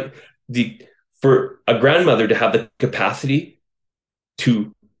 it might for a grandmother to have the capacity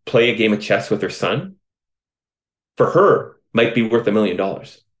to play a game of chess with her son, for her might be worth $1 million.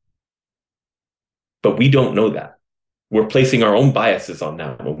 But we don't know that. We're placing our own biases on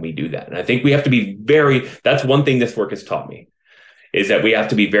that when we do that. And I think we have to be that's one thing this work has taught me, is that we have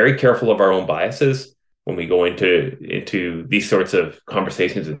to be very careful of our own biases when we go into these sorts of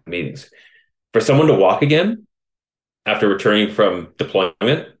conversations and meetings. For someone to walk again after returning from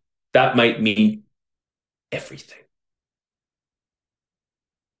deployment, that might mean everything.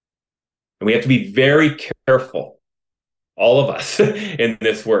 And we have to be very careful, all of us in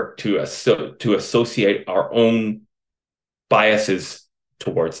this work, to associate our own biases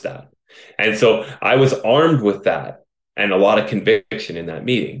towards that. And so I was armed with that and a lot of conviction in that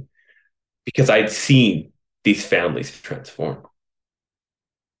meeting because I'd seen these families transform.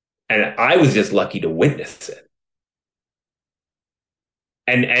 And I was just lucky to witness it.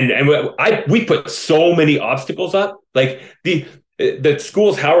 And we put so many obstacles up. Like the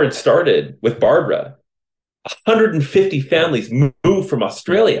schools Howard started with Barbara, 150 families moved from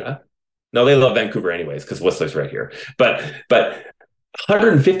Australia. No, they love Vancouver anyways because Whistler's right here. But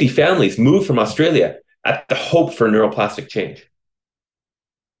 150 families moved from Australia at the hope for neuroplastic change.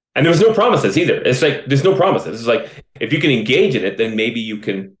 And there was no promises either. It's like there's no promises. It's like if you can engage in it, then maybe you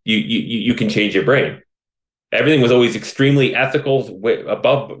can change your brain. Everything was always extremely ethical,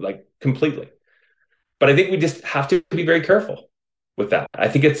 above, like completely. But I think we just have to be very careful with that. I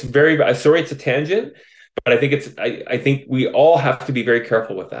think it's very. Sorry, it's a tangent, but I think it's. I think we all have to be very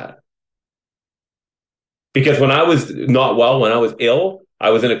careful with that. Because when I was not well, when I was ill,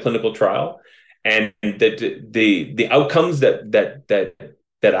 I was in a clinical trial, and the outcomes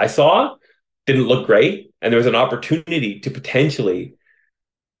that I saw didn't look great, and there was an opportunity to potentially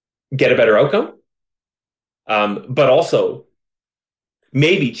get a better outcome, but also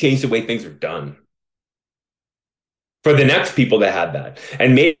maybe change the way things are done for the next people that had that.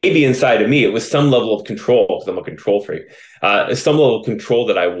 And maybe inside of me, it was some level of control, because I'm a control freak, some level of control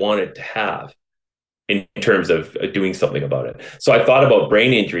that I wanted to have in terms of doing something about it. So I thought about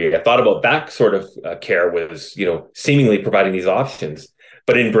brain injury. I thought about that sort of care was, seemingly providing these options.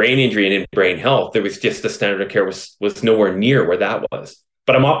 But in brain injury and in brain health, there was just the standard of care was nowhere near where that was.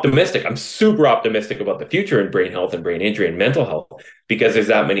 But I'm optimistic. I'm super optimistic about the future in brain health and brain injury and mental health because there's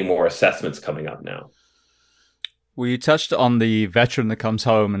that many more assessments coming up now. Well, you touched on the veteran that comes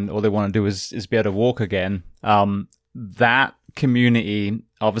home and all they want to do is be able to walk again. That community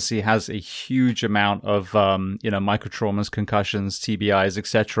obviously has a huge amount of microtraumas, concussions, TBIs,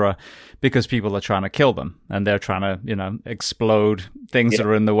 etc., because people are trying to kill them and they're trying to explode things that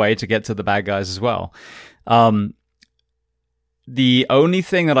are in the way to get to the bad guys as well. The only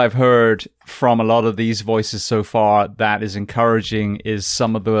thing that I've heard from a lot of these voices so far that is encouraging is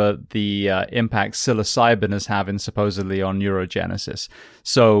some of the impact psilocybin is having supposedly on neurogenesis.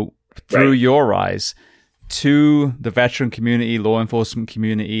 So through your eyes, to the veteran community, law enforcement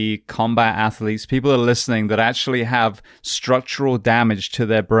community, combat athletes, people that are listening that actually have structural damage to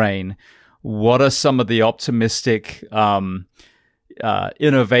their brain, what are some of the optimistic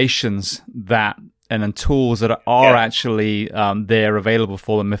innovations that and tools that are actually there available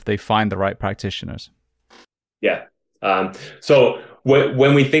for them if they find the right practitioners? Yeah. So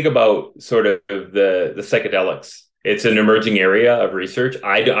when we think about sort of the psychedelics, it's an emerging area of research.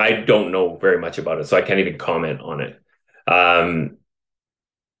 I don't know very much about it, so I can't even comment on it.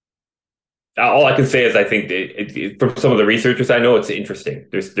 All I can say is I think from some of the researchers I know, it's interesting.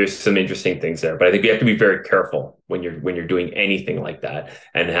 There's some interesting things there, but I think you have to be very careful when you're doing anything like that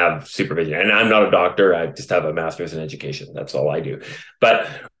and have supervision. And I'm not a doctor; I just have a master's in education. That's all I do. But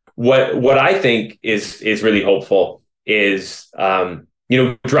what I think is really hopeful is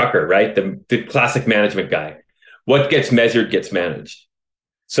Drucker, right? The classic management guy. What gets measured gets managed.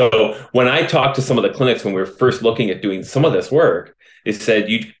 So when I talked to some of the clinics when we were first looking at doing some of this work, they said,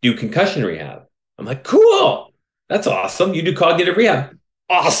 you do concussion rehab. I'm like, cool. That's awesome. You do cognitive rehab.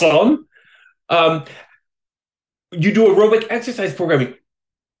 Awesome. You do aerobic exercise programming.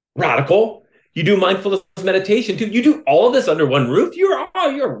 Radical. You do mindfulness meditation too. You do all of this under one roof. You're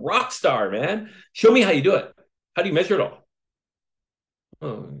a rock star, man. Show me how you do it. How do you measure it all?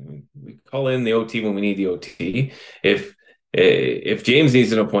 Oh, we call in the OT when we need the OT. If James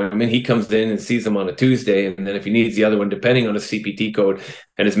needs an appointment, he comes in and sees him on a Tuesday. And then if he needs the other one, depending on his CPT code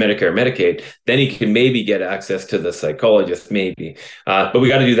and his Medicare, Medicaid, then he can maybe get access to the psychologist, maybe. But we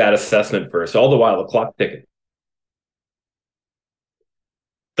got to do that assessment first. All the while, the clock ticking.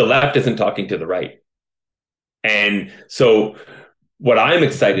 The left isn't talking to the right. And so what I'm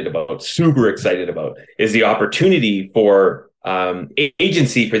excited about, super excited about, is the opportunity for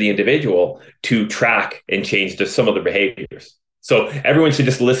agency for the individual to track and change some of the behaviors. So everyone should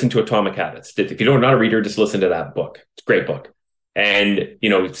just listen to Atomic Habits. If you're not a reader, just listen to that book. It's a great book. And,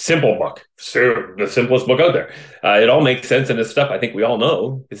 simple book, the simplest book out there. It all makes sense and this stuff I think we all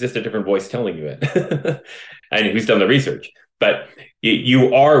know. It's just a different voice telling you it. And who's done the research. But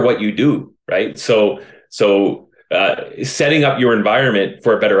you are what you do, right? So setting up your environment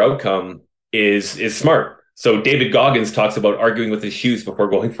for a better outcome is smart. So David Goggins talks about arguing with his shoes before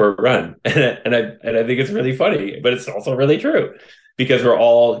going for a run, and I think it's really funny, but it's also really true because we're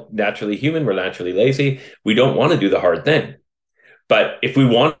all naturally human. We're naturally lazy. We don't want to do the hard thing. But if we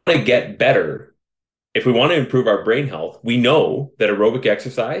want to get better, if we want to improve our brain health, we know that aerobic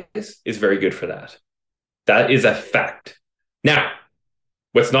exercise is very good for that. That is a fact. Now,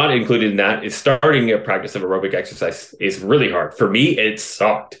 what's not included in that is starting a practice of aerobic exercise is really hard. For me, it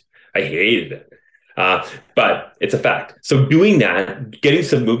sucked. I hated it. But it's a fact. So doing that, getting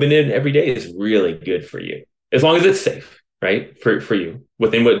some movement in every day is really good for you, as long as it's safe, right? For you,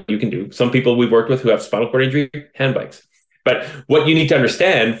 within what you can do. Some people we've worked with who have spinal cord injury, hand bikes. But what you need to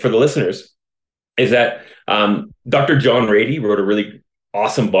understand for the listeners is that Dr. John Rady wrote a really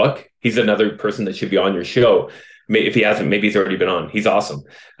awesome book. He's another person that should be on your show. If he hasn't, maybe he's already been on. He's awesome.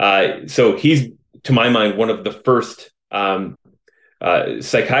 So he's, to my mind, one of the first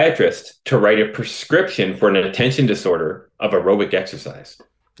psychiatrists to write a prescription for an attention disorder of aerobic exercise.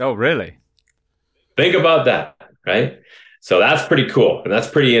 Oh, really? Think about that, right? So that's pretty cool. And that's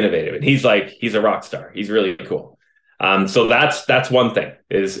pretty innovative. And he's a rock star. He's really cool. So that's one thing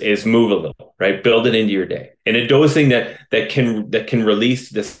is move a little, right? Build it into your day. And a dosing that can release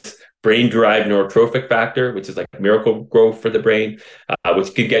this brain-derived neurotrophic factor, which is like miracle growth for the brain,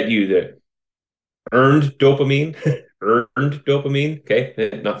 which could get you the earned dopamine,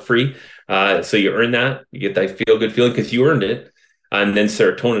 okay, not free. So you earn that, you get that feel-good feeling because you earned it, and then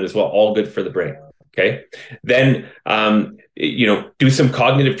serotonin as well, all good for the brain. Okay, then do some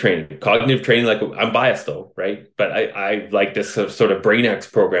cognitive training. Cognitive training, like I'm biased though, right? But I like this sort of Brain X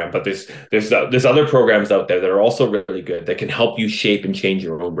program. But there's other programs out there that are also really good that can help you shape and change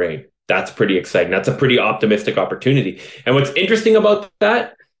your own brain. That's pretty exciting. That's a pretty optimistic opportunity. And what's interesting about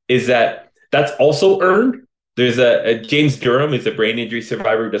that is that that's also earned. There's a James Durham is a brain injury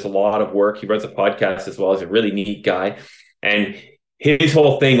survivor who does a lot of work. He runs a podcast as well. He's a really neat guy, and his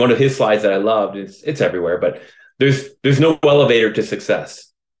whole thing, one of his slides that I loved, it's everywhere, but there's no elevator to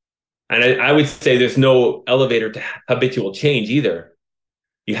success. And I would say there's no elevator to habitual change either.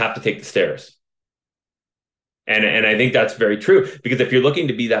 You have to take the stairs. And I think that's very true, because if you're looking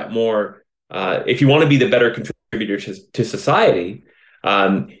to be that more, if you want to be the better contributor to society,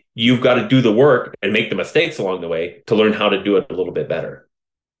 you've got to do the work and make the mistakes along the way to learn how to do it a little bit better.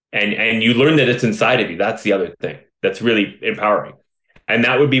 And you learn that it's inside of you. That's the other thing that's really empowering. And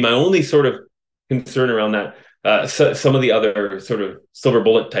that would be my only sort of concern around that. Some of the other sort of silver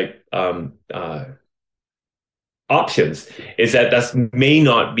bullet type options is that may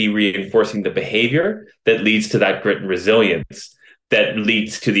not be reinforcing the behavior that leads to that grit and resilience that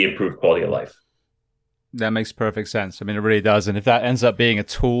leads to the improved quality of life. That makes perfect sense. I mean, it really does. And if that ends up being a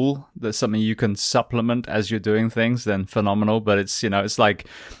tool, that's something you can supplement as you're doing things, then phenomenal. But it's, it's like,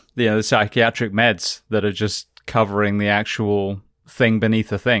 the psychiatric meds that are just covering the actual thing beneath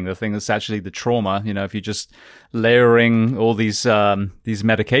the thing that's actually the trauma. If you're just layering all these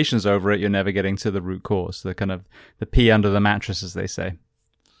medications over it, you're never getting to the root cause, the kind of the pee under the mattress, as they say.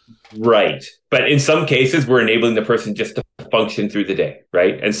 Right. But in some cases, we're enabling the person just to function through the day,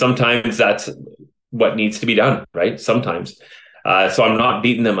 right? And sometimes that's what needs to be done, right? Sometimes. So I'm not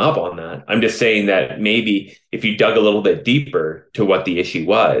beating them up on that. I'm just saying that maybe if you dug a little bit deeper to what the issue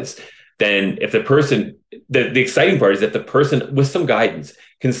was, then if the person, the exciting part is if the person with some guidance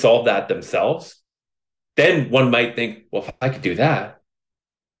can solve that themselves, then one might think, well, if I could do that,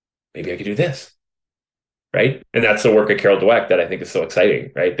 maybe I could do this, right? And that's the work of Carol Dweck that I think is so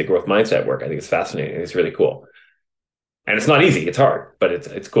exciting, right? The growth mindset work, I think it's fascinating. It's really cool. And it's not easy, it's hard, but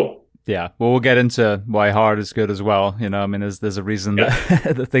it's cool. Yeah, well, we'll get into why hard is good as well. I mean, there's a reason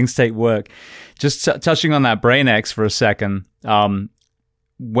that, that things take work. Just touching on that Brain X for a second,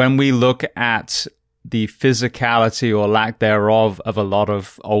 when we look at the physicality or lack thereof of a lot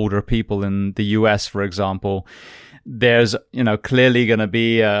of older people in the US, for example, there's, clearly going to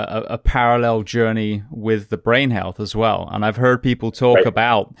be a parallel journey with the brain health as well. And I've heard people talk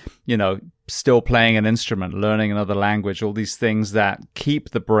about, still playing an instrument, learning another language, all these things that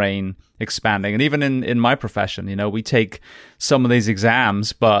keep the brain expanding. And even in my profession, we take some of these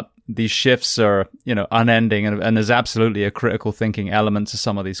exams, but these shifts are, unending. And there's absolutely a critical thinking element to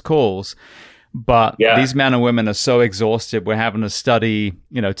some of these calls. But these men and women are so exhausted. We're having to study,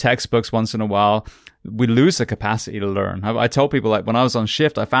 textbooks once in a while. We lose the capacity to learn. I tell people, like, when I was on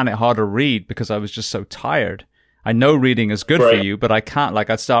shift, I found it hard to read because I was just so tired. I know reading is good for you, but I can't,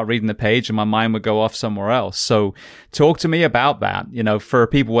 I'd start reading the page and my mind would go off somewhere else. So talk to me about that. For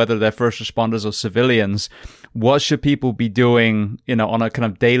people, whether they're first responders or civilians, what should people be doing, on a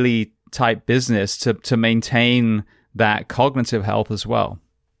kind of daily type business to maintain that cognitive health as well?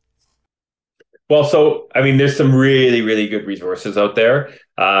 Well, so I mean, there's some really, really good resources out there,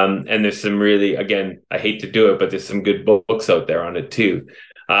 and there's some really, again, I hate to do it, but there's some good books out there on it too.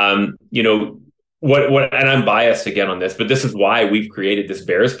 You know, what, and I'm biased again on this, but this is why we've created this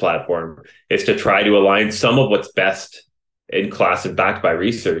Bears platform is to try to align some of what's best in class and backed by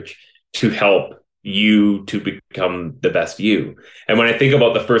research to help you to become the best you. And when I think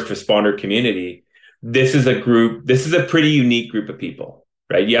about the first responder community, this is a pretty unique group of people,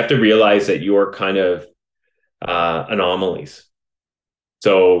 right? You have to realize that you're kind of anomalies.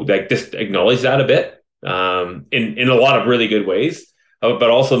 So like just acknowledge that a bit in a lot of really good ways, but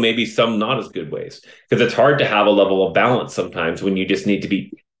also maybe some not as good ways. Because it's hard to have a level of balance sometimes when you just need to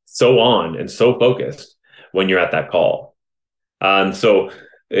be so on and so focused when you're at that call. I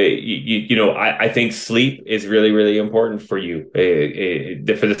think sleep is really, really important for you,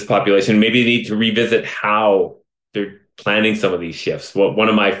 for this population. Maybe you need to revisit how they're planning some of these shifts. Well, one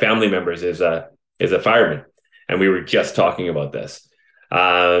of my family members is a fireman, and we were just talking about this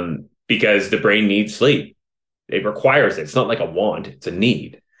because the brain needs sleep. It requires it. It's not like a want; it's a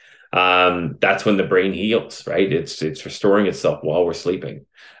need. That's when the brain heals, right? It's restoring itself while we're sleeping.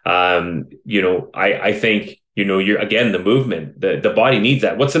 I think you're again the movement, the body needs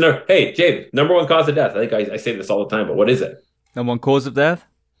that. What's the number? Hey, James, number one cause of death. I think I say this all the time, but what is it? Number one cause of death?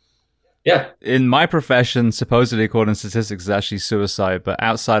 Yeah. In my profession, supposedly according to statistics, is actually suicide, but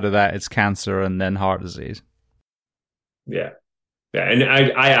outside of that, it's cancer and then heart disease. Yeah. Yeah, and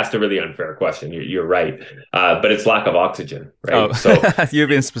I asked a really unfair question. You're right, but it's lack of oxygen, right? Oh, so you're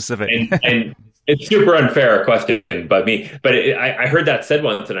being specific, and it's super unfair question by me. But I heard that said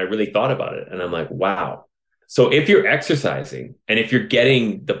once, and I really thought about it, and I'm like, wow. So if you're exercising and if you're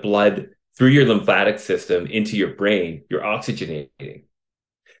getting the blood through your lymphatic system into your brain, you're oxygenating,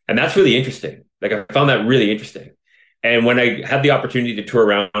 and that's really interesting. Like I found that really interesting. And when I had the opportunity to tour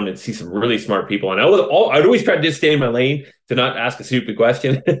around and see some really smart people, and I'd always try to just stay in my lane to not ask a stupid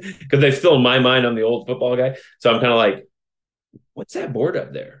question because I'm still in my mind, I'm the old football guy. So I'm kind of like, what's that board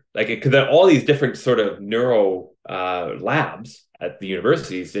up there? Like, because all these different sort of neuro labs at the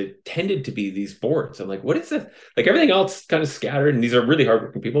universities, it tended to be these boards. I'm like, what is this? Like everything else kind of scattered, and these are really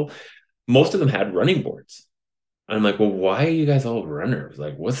hardworking people. Most of them had running boards. I'm like, well, why are you guys all runners?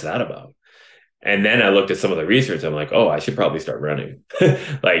 Like, what's that about? And then I looked at some of the research. I'm like, oh, I should probably start running.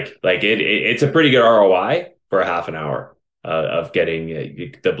 It's a pretty good ROI for a half an hour of getting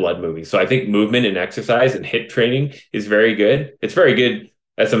the blood moving. So I think movement and exercise and HIIT training is very good. It's very good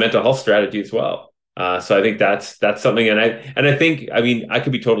as a mental health strategy as well. So I think that's something. And I think, I mean, I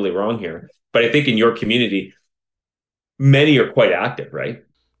could be totally wrong here, but I think in your community, many are quite active, right?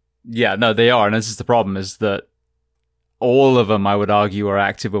 Yeah, no, they are. And this is the problem is that all of them, I would argue, are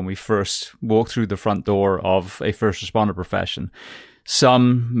active when we first walk through the front door of a first responder profession.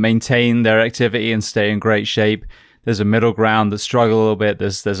 Some maintain their activity and stay in great shape. There's a middle ground that struggle a little bit.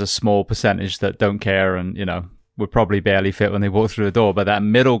 There's a small percentage that don't care and, would probably barely fit when they walk through the door. But that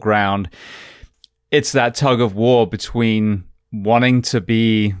middle ground, it's that tug of war between wanting to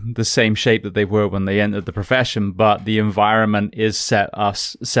be the same shape that they were when they entered the profession, but the environment does set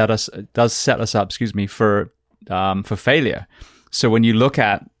us up, for failure. So when you look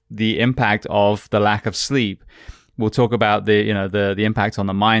at the impact of the lack of sleep, we'll talk about the impact on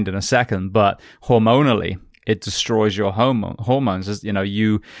the mind in a second, but hormonally, it destroys your hormones. As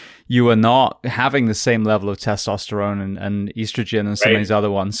you are not having the same level of testosterone and estrogen and some of these other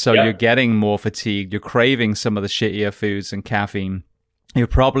ones. So you're getting more fatigued. You're craving some of the shittier foods and caffeine. You're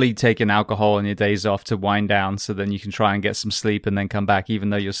probably taking alcohol on your days off to wind down so then you can try and get some sleep and then come back, even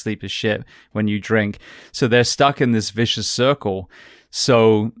though your sleep is shit when you drink. So they're stuck in this vicious circle.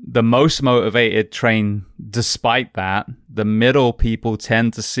 So the most motivated train despite that. The middle people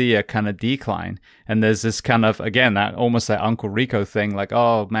tend to see a kind of decline. And there's this kind of, again, that almost that Uncle Rico thing, like,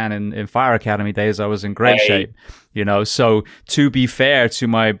 oh man, in Fire Academy days, I was in great shape. So to be fair to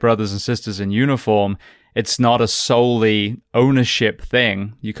my brothers and sisters in uniform, it's not a solely ownership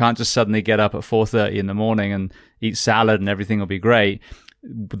thing. You can't just suddenly get up at 4:30 in the morning and eat salad and everything will be great.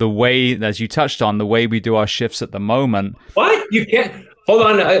 The way, as you touched on, the way we do our shifts at the moment. What? You can't? Hold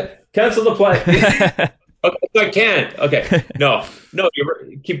on. Cancel the play. Okay, I can't. Okay. No,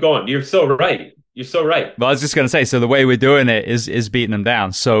 keep going. You're so right. You're so right. Well, I was just going to say, so the way we're doing it is beating them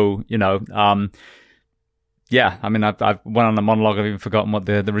down. So, yeah, I mean, I've went on a monologue. I've even forgotten what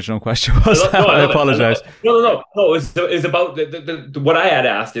the original question was. I apologize. No. It's about what I had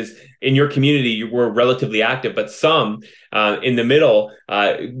asked is in your community, you were relatively active, but some in the middle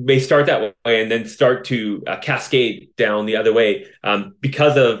may start that way and then start to cascade down the other way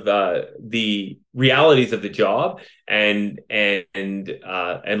because of the realities of the job and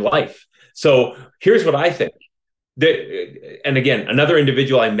life. So here's what I think. And again, another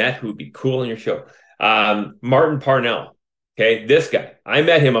individual I met who would be cool on your show, Martin Parnell. Okay, this guy, I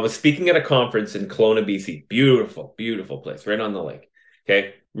met him. I was speaking at a conference in Kelowna, BC. Beautiful, beautiful place, right on the lake.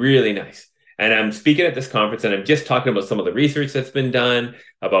 Okay, really nice. And I'm speaking at this conference, and I'm just talking about some of the research that's been done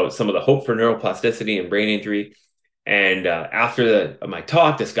about some of the hope for neuroplasticity and brain injury. And after my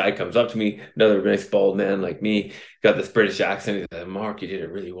talk, this guy comes up to me, another nice bald man like me, got this British accent. He said, "Mark, you did a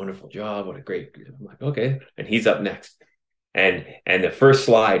really wonderful job. What a great." I'm like, "Okay." And he's up next, and the first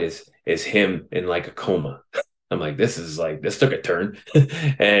slide is him in like a coma. I'm like, this took a turn,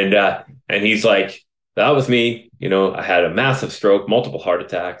 and he's like, "That was me. I had a massive stroke, multiple heart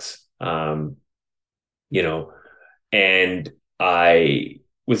attacks. You know, and I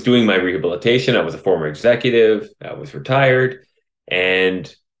was doing my rehabilitation. I was a former executive. I was retired,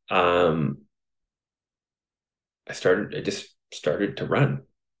 and I just started to run."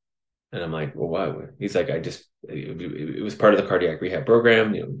 And I'm like, "Well, why?" He's like, it was part of the cardiac rehab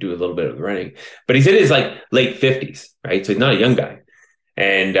program, do a little bit of running. But he's in his like late 50s, right? So he's not a young guy.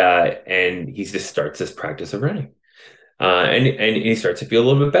 And he just starts this practice of running. And he starts to feel a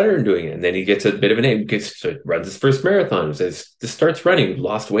little bit better in doing it. And then he gets a bit of an aim, runs his first marathon, just starts running,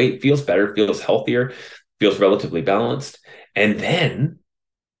 lost weight, feels better, feels healthier, feels relatively balanced. And then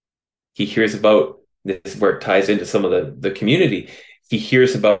he hears about this, where it ties into some of the community. He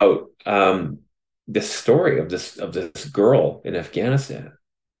hears about this story of this girl in Afghanistan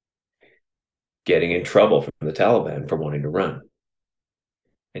getting in trouble from the Taliban for wanting to run.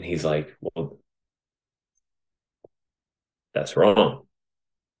 And he's like, "Well, that's wrong."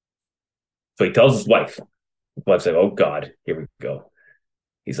 So he tells his wife. His wife's like, "Oh God, here we go."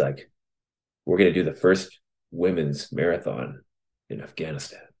 He's like, "We're going to do the first women's marathon in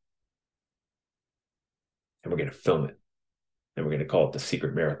Afghanistan. And we're going to film it. And we're going to call it the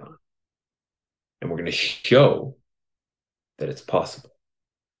Secret Marathon. And we're going to show that it's possible.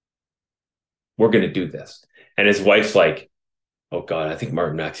 We're going to do this." And his wife's like, "Oh God, I think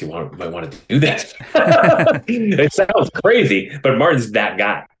Martin actually might want to do this." It sounds crazy, but Martin's that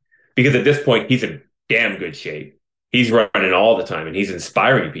guy. Because at this point, he's in damn good shape. He's running all the time, and he's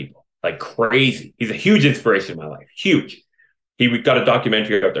inspiring people like crazy. He's a huge inspiration in my life. Huge. We got a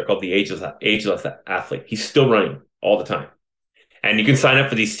documentary out there called The Ageless Athlete. He's still running all the time. And you can sign up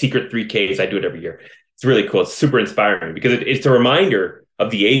for these secret 3Ks. I do it every year. It's really cool. It's super inspiring because it's a reminder of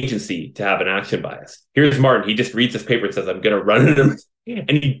the agency to have an action bias. Here's Martin. He just reads this paper and says, "I'm going to run it."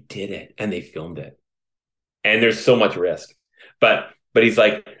 And he did it, and they filmed it. And there's so much risk. But he's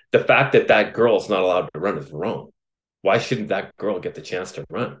like, the fact that girl's not allowed to run is wrong. Why shouldn't that girl get the chance to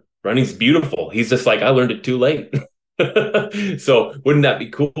run? Running's beautiful. He's just like, "I learned it too late." So wouldn't that be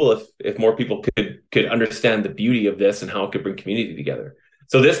cool if more people could understand the beauty of this and how it could bring community together?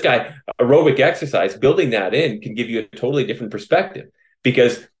 So this guy, aerobic exercise, building that in can give you a totally different perspective,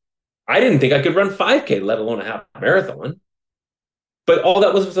 because I didn't think I could run 5K, let alone a half marathon. But all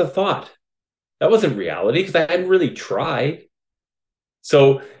that was a thought. That wasn't reality because I hadn't really tried.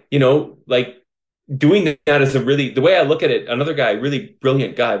 So, like doing that is the way I look at it. Another guy, really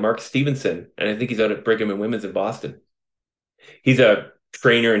brilliant guy, Mark Stevenson, and I think he's out at Brigham and Women's in Boston. He's a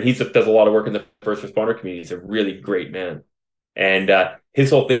trainer, and he does a lot of work in the first responder community. He's a really great man. And his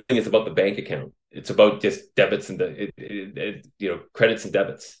whole thing is about the bank account. It's about just debits and credits and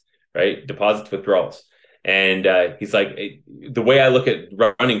debits, right? Deposits, withdrawals. And he's like, the way I look at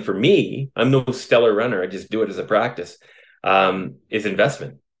running, for me, I'm no stellar runner. I just do it as a practice, is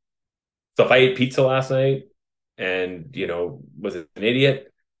investment. So if I ate pizza last night and, was an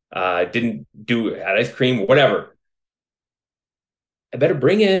idiot, had ice cream, whatever, I better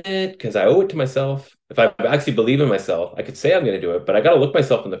bring it because I owe it to myself. If I actually believe in myself, I could say I'm going to do it, but I got to look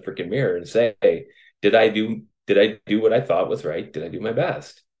myself in the freaking mirror and say, "Hey, did I do what I thought was right? Did I do my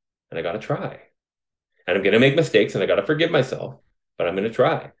best?" And I got to try. And I'm going to make mistakes, and I got to forgive myself, but I'm going to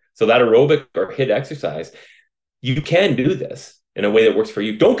try. So that aerobic or HIIT exercise, you can do this in a way that works for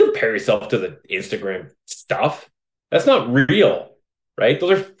you. Don't compare yourself to the Instagram stuff. That's not real, right?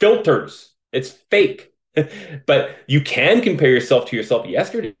 Those are filters. It's fake. But you can compare yourself to yourself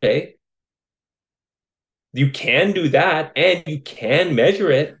yesterday. You can do that, and you can measure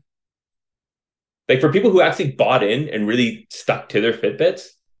it. Like for people who actually bought in and really stuck to their Fitbits,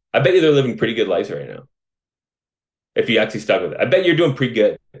 I bet you they're living pretty good lives right now. If you actually stuck with it, I bet you're doing pretty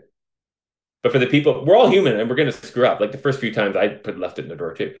good. But for the people, we're all human and we're going to screw up. Like the first few times I left it in the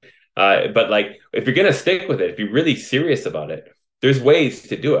drawer too. But like, if you're going to stick with it, if you're really serious about it, there's ways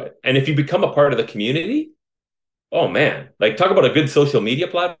to do it. And if you become a part of the community, oh man, like talk about a good social media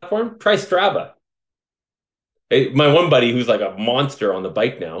platform, try Strava. My one buddy who's like a monster on the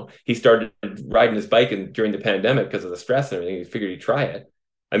bike now, he started riding his bike during the pandemic because of the stress and everything. He figured he'd try it.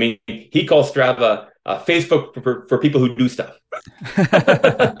 I mean, he calls Strava Facebook for people who do stuff,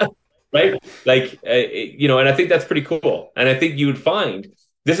 right? Like, and I think that's pretty cool. And I think you would find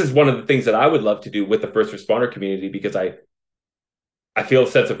this is one of the things that I would love to do with the first responder community because I feel a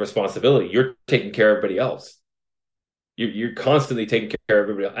sense of responsibility. You're taking care of everybody else. You're constantly taking care of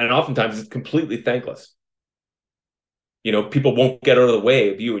everybody else. And oftentimes it's completely thankless. People won't get out of the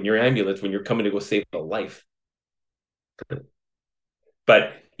way of you and your ambulance when you're coming to go save a life.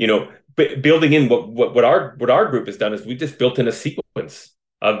 But, building in what our group has done is we just built in a sequence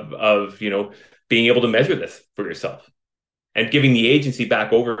of being able to measure this for yourself and giving the agency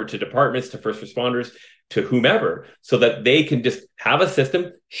back over to departments, to first responders, to whomever, so that they can just have a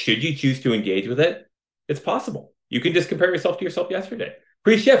system. Should you choose to engage with it, it's possible. You can just compare yourself to yourself yesterday.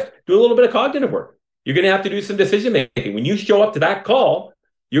 Pre-shift, do a little bit of cognitive work. You're going to have to do some decision making. When you show up to that call,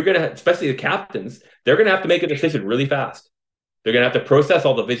 you're going to, especially the captains, they're going to have to make a decision really fast. They're going to have to process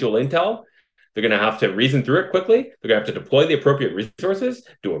all the visual intel. They're going to have to reason through it quickly. They're going to have to deploy the appropriate resources,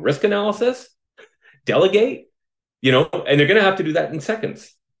 do a risk analysis, delegate, and they're going to have to do that in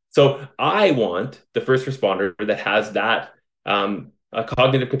seconds. So I want the first responder that has that a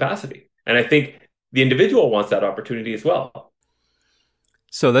cognitive capacity. And I think the individual wants that opportunity as well.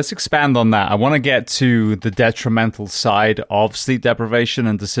 So let's expand on that. I want to get to the detrimental side of sleep deprivation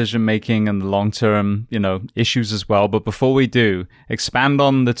and decision making and the long-term, issues as well. But before we do, expand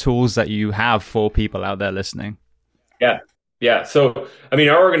on the tools that you have for people out there listening. Yeah. So,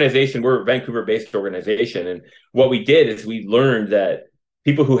 our organization, we're a Vancouver-based organization. And what we did is we learned that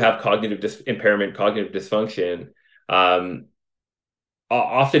people who have cognitive impairment, cognitive dysfunction,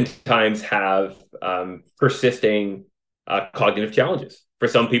 oftentimes have persisting cognitive challenges. For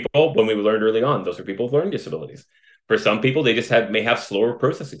some people, when we learned early on, those are people with learning disabilities. For some people, they just may have slower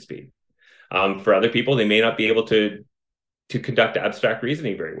processing speed. For other people, they may not be able to conduct abstract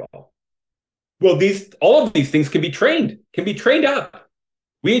reasoning very well. Well, all of these things can be trained up.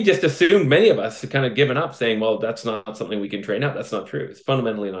 We had just assumed, many of us had kind of given up, saying, well, that's not something we can train up. That's not true. It's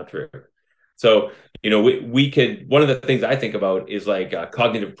fundamentally not true. So, we could, one of the things I think about is like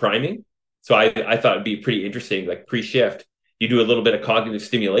cognitive priming. So I thought it'd be pretty interesting, like pre-shift, you do a little bit of cognitive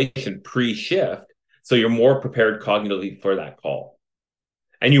stimulation pre-shift, so you're more prepared cognitively for that call.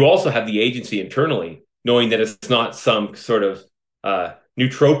 And you also have the agency internally, knowing that it's not some sort of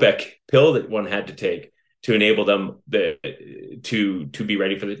nootropic pill that one had to take to enable them to be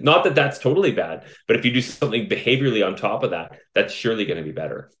ready for it. Not that that's totally bad, but if you do something behaviorally on top of that, that's surely going to be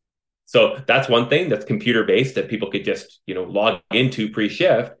better. So that's one thing that's computer-based that people could just, log into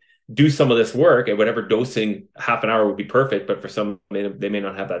pre-shift, do some of this work at whatever dosing. Half an hour would be perfect, but for some, they may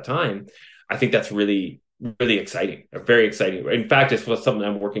not have that time. I think that's really, really exciting, very exciting. In fact, it's something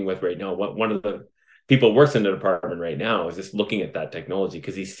I'm working with right now. One of the people who works in the department right now is just looking at that technology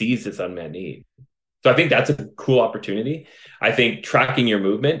because he sees this unmet need. So I think that's a cool opportunity. I think tracking your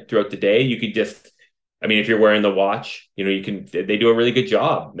movement throughout the day, you could just, if you're wearing the watch, they do a really good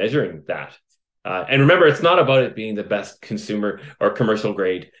job measuring that. And remember, it's not about it being the best consumer or commercial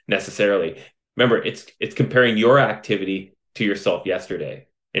grade necessarily. Remember, it's comparing your activity to yourself yesterday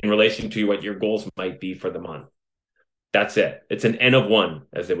in relation to what your goals might be for the month. That's it. It's an N of one,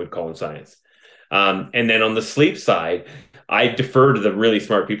 as they would call in science. And then on the sleep side, I defer to the really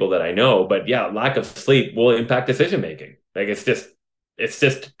smart people that I know. But yeah, lack of sleep will impact decision making. Like it's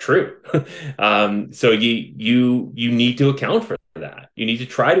just true. So you need to account for that. You need to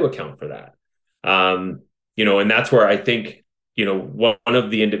try to account for that. And that's where I think, one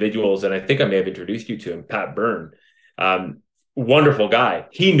of the individuals, and I think I may have introduced you to him, Pat Byrne, wonderful guy.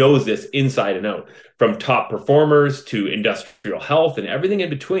 He knows this inside and out, from top performers to industrial health and everything in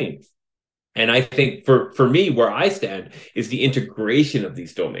between. And I think for me, where I stand is the integration of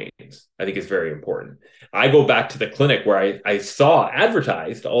these domains, I think is very important. I go back to the clinic where I saw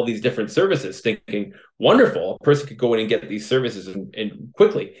advertised all these different services thinking, wonderful, a person could go in and get these services and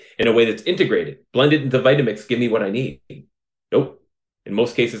quickly in a way that's integrated, blend it into Vitamix, give me what I need. Nope. In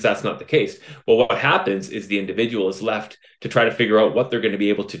most cases, that's not the case. Well, what happens is the individual is left to try to figure out what they're going to be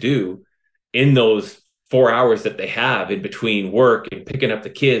able to do in those 4 hours that they have in between work and picking up the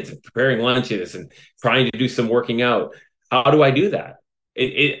kids and preparing lunches and trying to do some working out. How do I do that?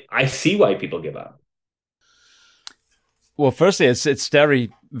 I see why people give up. Well, firstly, it's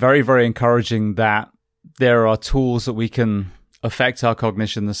very, very, very encouraging that there are tools that we can affect our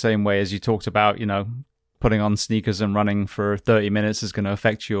cognition the same way as you talked about, putting on sneakers and running for 30 minutes is going to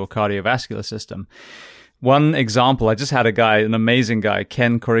affect your cardiovascular system. One example, I just had an amazing guy,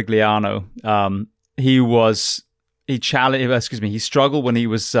 Ken Corigliano. he struggled when he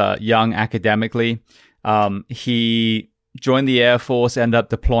was young academically. He joined the Air Force, ended up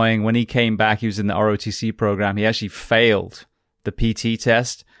deploying. When he came back, he was in the ROTC program. He actually failed the PT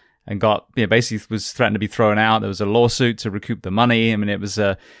test and basically was threatened to be thrown out. There was a lawsuit to recoup the money. I mean, it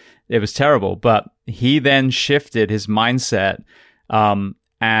was terrible. But he then shifted his mindset,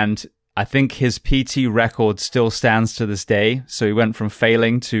 and I think his PT record still stands to this day. So he went from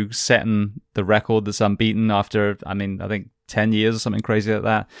failing to setting the record that's unbeaten after, I think 10 years or something crazy like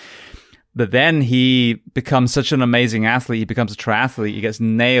that. But then he becomes such an amazing athlete. He becomes a triathlete. He gets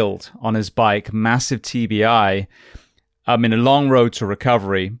nailed on his bike, massive TBI. A long road to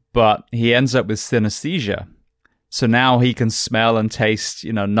recovery, but he ends up with synesthesia. So now he can smell and taste,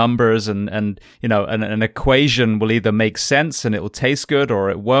 numbers and an equation will either make sense and it will taste good, or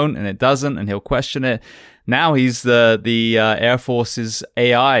it won't and it doesn't, and he'll question it. Now he's the Air Force's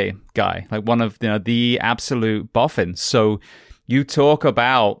AI guy, like one of the absolute boffins. So you talk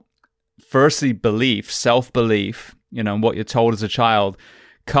about firstly belief, self-belief, what you're told as a child,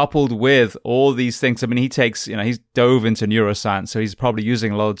 coupled with all these things. He takes, he's dove into neuroscience, so he's probably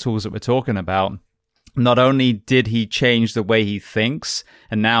using a lot of tools that we're talking about. Not only did he change the way he thinks,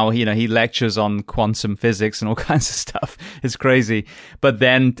 and now, he lectures on quantum physics and all kinds of stuff. It's crazy. But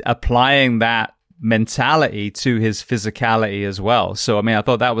then applying that mentality to his physicality as well. So, I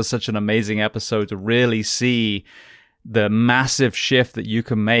thought that was such an amazing episode to really see the massive shift that you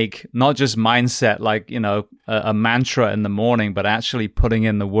can make, not just mindset, like, a mantra in the morning, but actually putting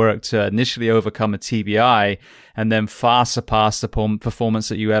in the work to initially overcome a TBI and then far surpass the performance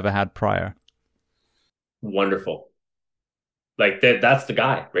that you ever had prior. Wonderful. Like that's the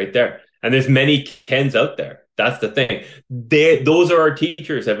guy right there. And there's many Kens out there. That's the thing. Those are our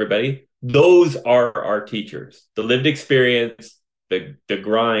teachers, everybody. Those are our teachers. The lived experience, the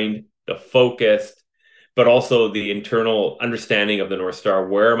grind, the focus, but also the internal understanding of the North Star.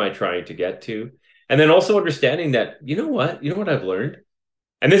 Where am I trying to get to? And then also understanding that, you know what I've learned?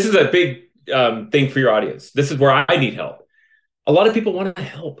 And this is a big thing for your audience. This is where I need help. A lot of people want to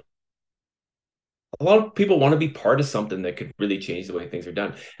help. A lot of people want to be part of something that could really change the way things are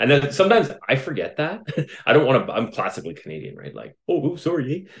done. And then sometimes I forget that. I don't want to, I'm classically Canadian, right? Like, oh,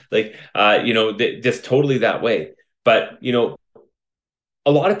 sorry. Like, just totally that way. But,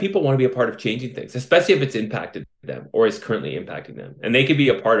 a lot of people want to be a part of changing things, especially if it's impacted them or is currently impacting them. And they could be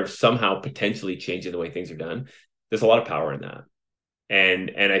a part of somehow potentially changing the way things are done. There's a lot of power in that.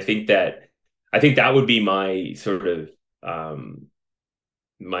 And I think that would be my sort of,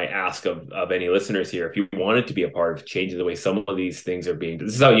 my ask of any listeners here. If you wanted to be a part of changing the way some of these things are being,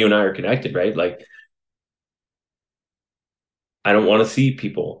 this is how you and I are connected, right? Like, I don't want to see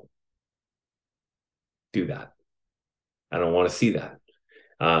people do that. I don't want to see that.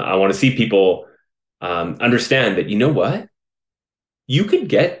 I want to see people understand that, you know what? You could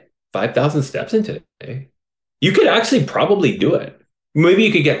get 5,000 steps in today. You could actually probably do it. Maybe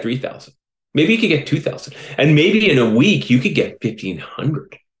you could get 3,000. Maybe you could get 2,000. And maybe in a week, you could get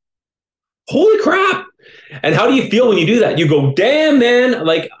 1,500. Holy crap. And how do you feel when you do that? You go, damn, man,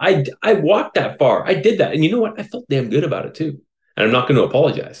 like I walked that far. I did that. And you know what? I felt damn good about it too. And I'm not going to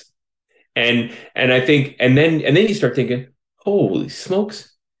apologize. And I think, and then you start thinking, holy smokes.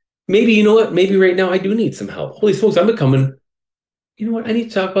 Maybe, you know what? Maybe right now I do need some help. Holy smokes, I'm becoming, you know what? I need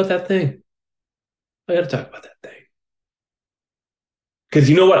to talk about that thing. I got to talk about that thing. Because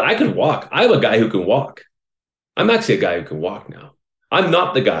you know what? I can walk. I'm a guy who can walk. I'm actually a guy who can walk now. I'm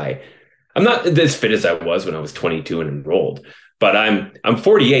not the guy. I'm not as fit as I was when I was 22 and enrolled, but I'm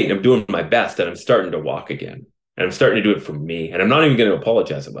 48 and I'm doing my best and I'm starting to walk again. And I'm starting to do it for me. And I'm not even going to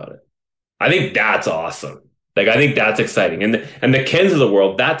apologize about it. I think that's awesome. Like, I think that's exciting. And the Kens of the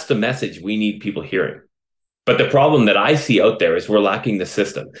world, that's the message we need people hearing. But the problem that I see out there is we're lacking the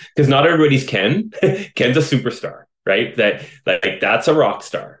system, because not everybody's Ken. Ken's a superstar, right? That's a rock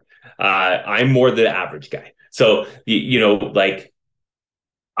star. I'm more the average guy. So, like,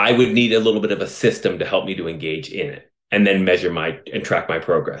 I would need a little bit of a system to help me to engage in it and then measure and track my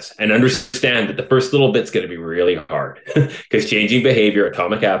progress and understand that the first little bit's going to be really hard, because changing behavior,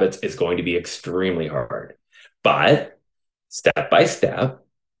 atomic habits, is going to be extremely hard. But step by step,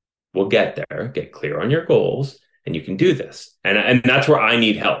 we'll get there, get clear on your goals, and you can do this. And that's where I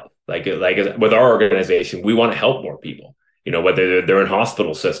need help. Like with our organization, we want to help more people, whether they're in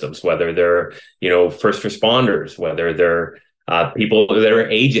hospital systems, whether they're, first responders, whether they're people that are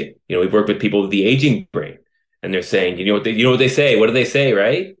aging. We've worked with people with the aging brain, and they're saying, you know what they say? What do they say,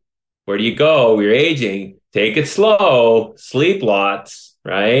 right? Where do you go? You're aging. Take it slow. Sleep lots,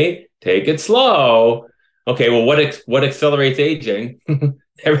 right? Take it slow. Okay, well, what accelerates aging?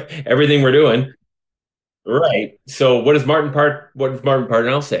 Everything we're doing. Right. So what does Martin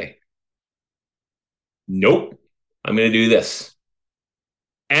Parnell say? Nope. I'm going to do this.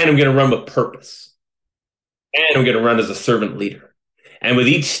 And I'm going to run with purpose. And I'm going to run as a servant leader. And with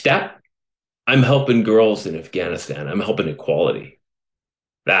each step, I'm helping girls in Afghanistan. I'm helping equality.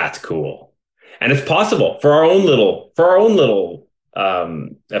 That's cool. And it's possible for our own little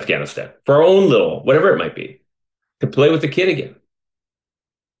Afghanistan, for our own little, whatever it might be, to play with the kid again,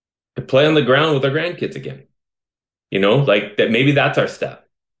 to play on the ground with our grandkids again. Like that, maybe that's our step.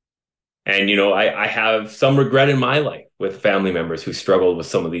 And, I have some regret in my life with family members who struggled with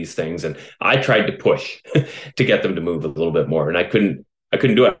some of these things. And I tried to push to get them to move a little bit more. And I couldn't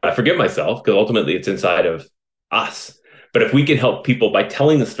do it. I forgive myself because ultimately it's inside of us. But if we can help people by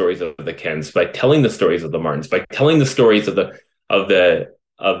telling the stories of the Kens, by telling the stories of the Martins, by telling the stories of the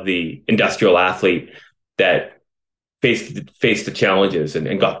industrial athlete that faced the challenges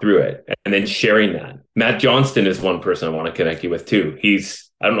and got through it, and then sharing that. Matt Johnston is one person I want to connect you with too.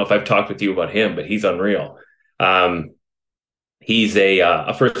 I don't know if I've talked with you about him, but he's unreal. Um, he's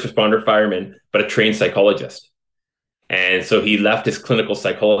a first responder fireman, but a trained psychologist. And so he left his clinical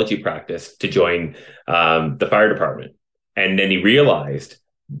psychology practice to join the fire department. And then he realized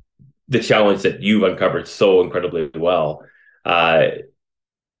the challenge that you've uncovered so incredibly well, uh,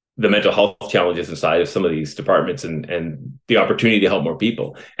 the mental health challenges inside of some of these departments, and the opportunity to help more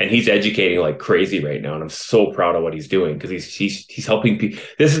people. And he's educating like crazy right now. And I'm so proud of what he's doing because he's helping people.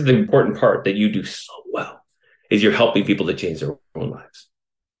 This is the important part that you do so well, is you're helping people to change their own lives.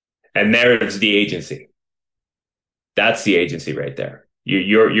 And there's the agency. That's the agency right there.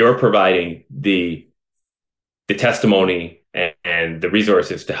 You're providing the testimony and the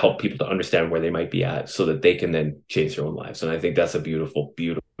resources to help people to understand where they might be at so that they can then change their own lives. And I think that's a beautiful,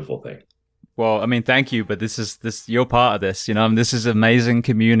 beautiful thing. Well, I mean, thank you, but this you're part of this, and this is amazing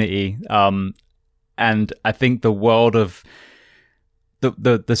community. And I think the world of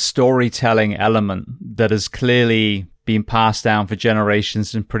the storytelling element that has clearly been passed down for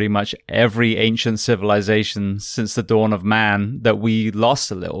generations in pretty much every ancient civilization since the dawn of man that we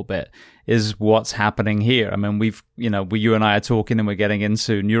lost a little bit is what's happening here. I mean, you and I are talking and we're getting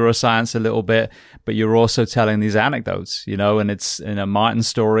into neuroscience a little bit, but you're also telling these anecdotes, and it's in a Martin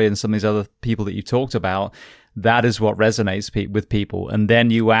story and some of these other people that you talked about. That is what resonates with people. And then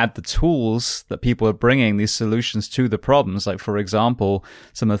you add the tools that people are bringing, these solutions to the problems. Like, for example,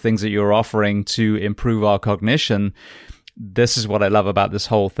 some of the things that you're offering to improve our cognition. This is what I love about this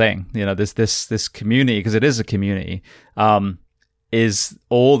whole thing. This community, because it is a community, is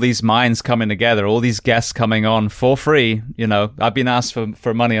all these minds coming together, all these guests coming on for free. I've been asked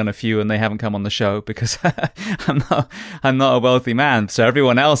for money on a few and they haven't come on the show because I'm not a wealthy man. So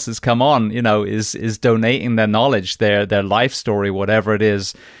everyone else has come on, is donating their knowledge, their life story, whatever it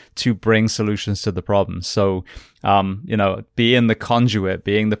is, to bring solutions to the problems. So, being the conduit,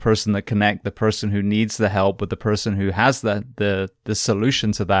 being the person that connect, the person who needs the help with the person who has the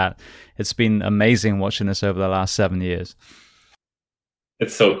solution to that. It's been amazing watching this over the last 7 years.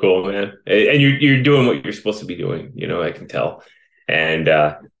 It's so cool, man. And you're doing what you're supposed to be doing, I can tell. And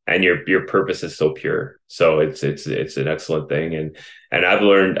your purpose is so pure. So it's an excellent thing. And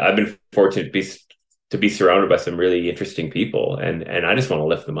I've been fortunate to be surrounded by some really interesting people, and I just want to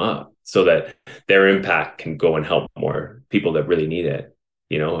lift them up so that their impact can go and help more people that really need it,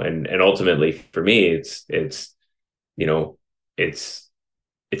 and ultimately for me, it's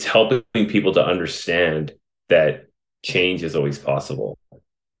helping people to understand that change is always possible,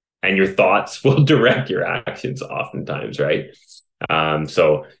 and your thoughts will direct your actions oftentimes, right?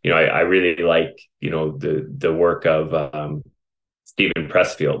 So I really like the work of Stephen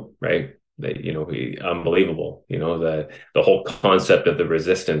Pressfield, right? That he unbelievable. The whole concept of the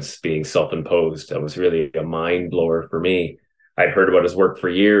resistance being self-imposed, that was really a mind blower for me. I'd heard about his work for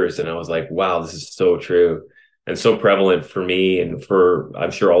years, and I was like, wow, this is so true and so prevalent for me and for,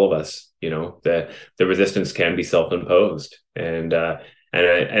 I'm sure, all of us. That the resistance can be self-imposed, and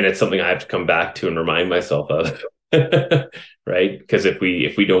it's something I have to come back to and remind myself of, right? Because if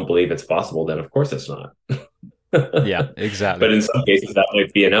we don't believe it's possible, then of course it's not. Yeah, exactly. But in some cases that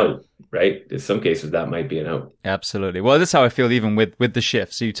might be an out, right? In some cases that might be an out. Absolutely. Well, that's how I feel even with the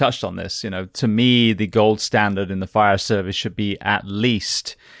shifts. So you touched on this. To me, the gold standard in the fire service should be at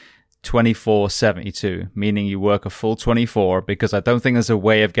least 24/72, meaning you work a full 24, because I don't think there's a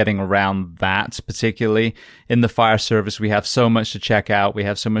way of getting around that, particularly in the fire service. We have so much to check out. We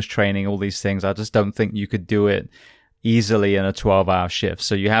have so much training, all these things. I just don't think you could do it easily in a 12-hour shift.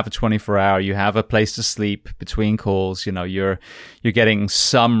 So you have a 24-hour, you have a place to sleep between calls, you're getting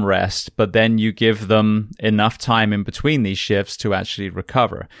some rest, but then you give them enough time in between these shifts to actually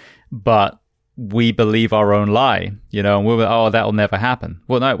recover. But we believe our own lie, and we'll be, oh, that'll never happen.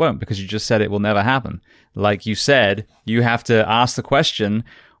 Well, no, it won't, because you just said it will never happen. Like you said, you have to ask the question,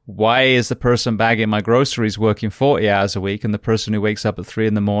 why is the person bagging my groceries working 40 hours a week and the person who wakes up at 3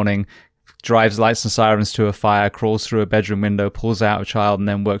 a.m, drives lights and sirens to a fire, crawls through a bedroom window, pulls out a child, and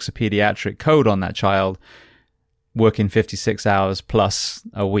then works a pediatric code on that child, working 56 hours plus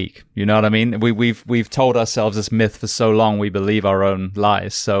a week? You know what I mean? We've told ourselves this myth for so long, we believe our own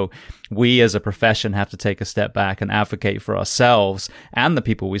lies. So we as a profession have to take a step back and advocate for ourselves and the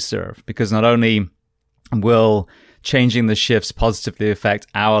people we serve, because not only will changing the shifts positively affect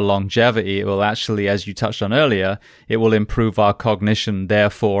our longevity, it will actually, as you touched on earlier, it will improve our cognition,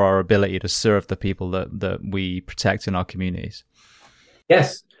 therefore our ability to serve the people that we protect in our communities.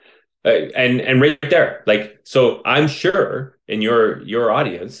 Yes. And right there, like, so I'm sure in your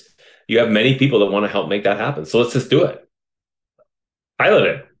audience, you have many people that want to help make that happen. So let's just do it. Pilot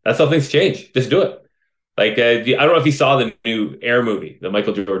it. That's how things change. Just do it. Like, I don't know if you saw the new Air movie, the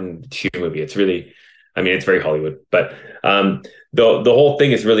Michael Jordan shoe movie. It's really, I mean, it's very Hollywood, but the whole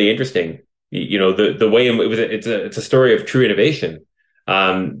thing is really interesting. The way it's a story of true innovation.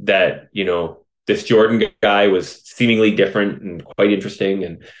 That this Jordan guy was seemingly different and quite interesting,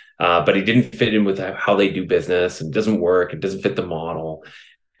 and but he didn't fit in with how they do business, and doesn't work. It doesn't fit the model.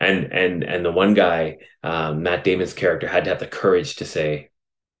 And the one guy, Matt Damon's character, had to have the courage to say,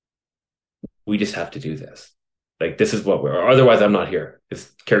 "We just have to do this. Like, this is what we're. Otherwise, I'm not here."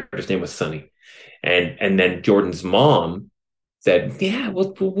 His character's name was Sonny. And then Jordan's mom said, "Yeah,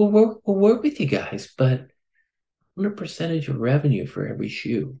 we'll work with you guys, but 100% of your revenue for every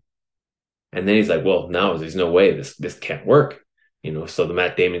shoe." And then he's like, "Well, no, there's no way this can't work." So the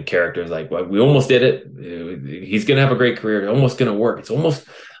Matt Damon character is like, "Well, we almost did it. He's gonna have a great career. It's almost gonna work. It's almost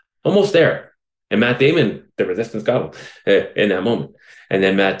there." And Matt Damon, the resistance got him in that moment. And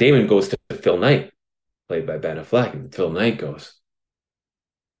then Matt Damon goes to Phil Knight, played by Ben Affleck, and Phil Knight goes,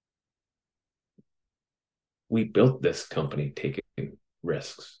 "We built this company taking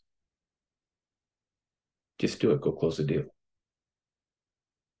risks. Just do it. Go close the deal."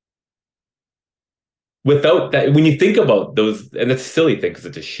 Without that, when you think about those, and it's a silly thing because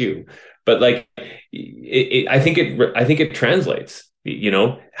it's a shoe, but like, I think it translates.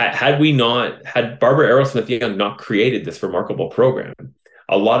 Had Barbara Aerosmith Young not created this remarkable program,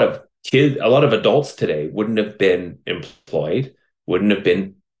 a lot of adults today wouldn't have been employed, wouldn't have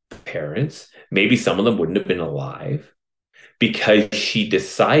been parents. Maybe some of them wouldn't have been alive, because she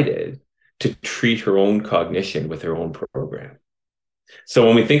decided to treat her own cognition with her own program. So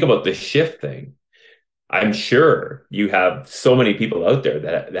when we think about the shift thing, I'm sure you have so many people out there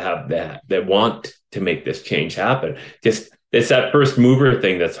that want to make this change happen. Just, it's that first mover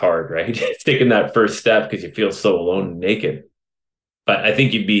thing that's hard, right? It's taking that first step because you feel so alone and naked. But I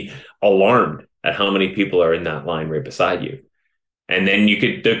think you'd be alarmed at how many people are in that line right beside you. And then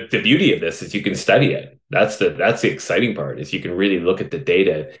the beauty of this is you can study it. That's the exciting part, is you can really look at the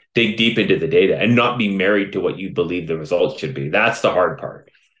data, dig deep into the data, and not be married to what you believe the results should be. That's the hard part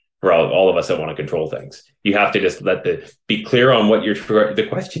for all of us that want to control things. You have to just be clear on what the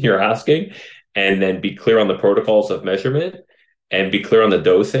question you're asking, and then be clear on the protocols of measurement, and be clear on the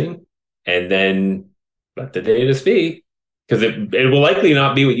dosing, and then let the data speak, because it will likely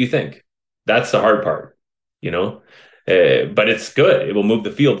not be what you think. That's the hard part, but it's good. It will move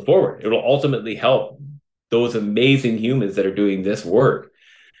the field forward. It will ultimately help those amazing humans that are doing this work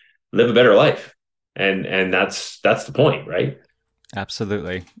live a better life. And that's the point, right?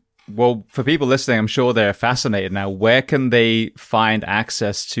 Absolutely. Well, for people listening, I'm sure they're fascinated now. Where can they find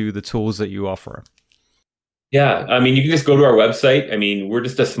access to the tools that you offer? Yeah, I mean, you can just go to our website. I mean, we're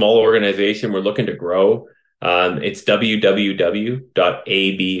just a small organization. We're looking to grow. It's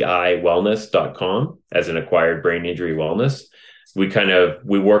www.abiwellness.com, as an acquired brain injury wellness. We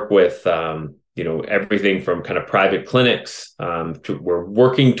work with everything from kind of private clinics. We're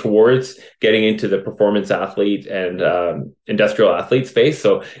working towards getting into the performance athlete and industrial athlete space.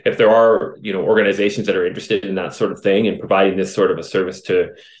 So if there are organizations that are interested in that sort of thing and providing this sort of a service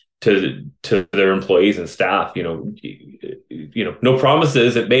to their employees and staff, no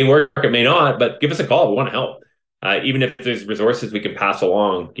promises. It may work, it may not, but give us a call. We want to help. Even if there's resources we can pass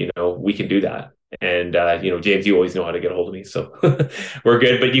along, we can do that. And James, you always know how to get a hold of me, so we're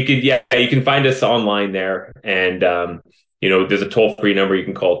good. But you can find us online there, and there's a toll-free number you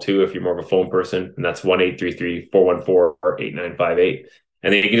can call too if you're more of a phone person, and that's 1-833-414-8958.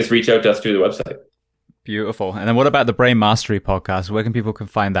 And then you can just reach out to us through the website. Beautiful. And then what about the Brain Mastery podcast? Where can people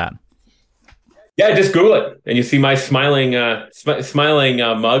find that? Yeah, just Google it, and you see my smiling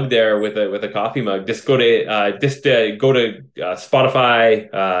mug there with a coffee mug. Just go to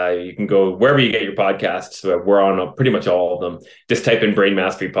Spotify. You can go wherever you get your podcasts. We're on pretty much all of them. Just type in Brain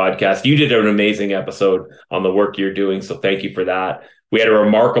Mastery Podcast. You did an amazing episode on the work you're doing, so thank you for that. We had a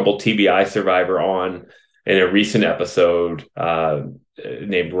remarkable TBI survivor on in a recent episode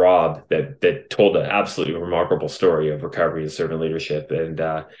named Rob that told an absolutely remarkable story of recovery and servant leadership, and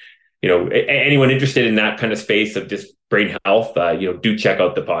anyone interested in that kind of space of just brain health, do check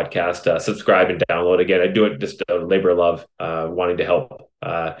out the podcast, subscribe and download. Again, I do it just out of labor of love, wanting to help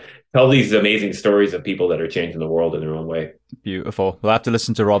tell these amazing stories of people that are changing the world in their own way. Beautiful. We'll have to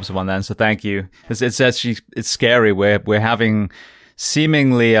listen to Rob's one then. So thank you. It's actually, it's scary. We're having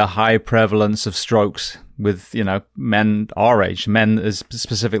seemingly a high prevalence of strokes with, men our age, men is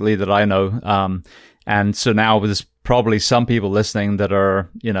specifically that I know. And so now there's probably some people listening that are,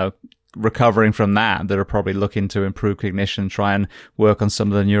 recovering from that are probably looking to improve cognition, try and work on some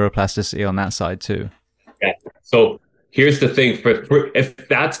of the neuroplasticity on that side too. Yeah. So here's the thing: for if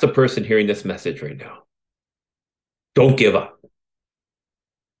that's the person hearing this message right now, don't give up.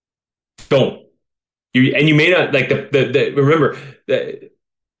 Don't. You may not like the remember that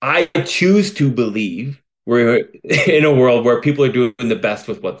I choose to believe we're in a world where people are doing the best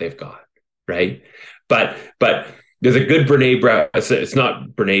with what they've got, right? But there's a good Brene Brown. It's not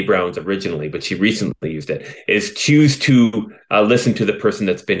Brene Brown's originally, but she recently used it. Is choose to listen to the person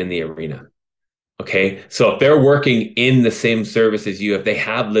that's been in the arena. Okay, so if they're working in the same service as you, if they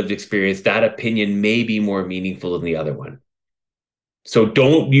have lived experience, that opinion may be more meaningful than the other one. So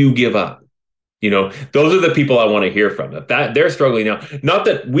don't you give up. Those are the people I want to hear from. If that they're struggling now, not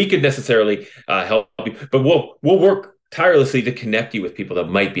that we could necessarily help you, but we'll work tirelessly to connect you with people that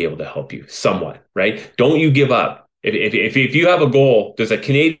might be able to help you somewhat. Right? Don't you give up. If you have a goal, there's a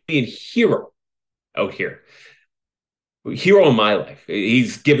Canadian hero out here, hero in my life.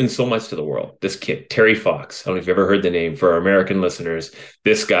 He's given so much to the world. This kid, Terry Fox. I don't know if you've ever heard the name. For our American listeners,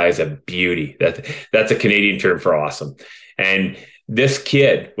 this guy's a beauty. That's a Canadian term for awesome. And this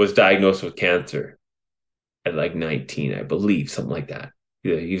kid was diagnosed with cancer at like 19, I believe, something like that.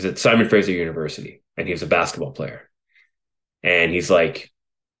 He was at Simon Fraser University, and he was a basketball player. And he's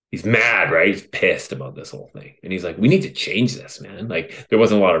mad, right? He's pissed about this whole thing. And he's like, we need to change this, man. Like, there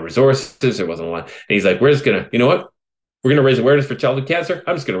wasn't a lot of resources. There wasn't a lot. And he's like, we're just going to, you know what? We're going to raise awareness for childhood cancer.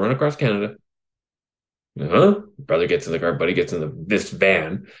 I'm just going to run across Canada. Brother gets in the car, buddy gets in this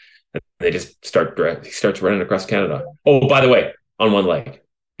van. And they just he starts running across Canada. Oh, by the way, on one leg.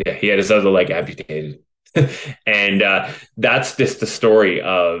 Yeah, he had his other leg amputated. And that's just the story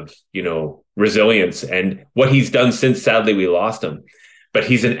of, resilience and what he's done since. Sadly, we lost him, but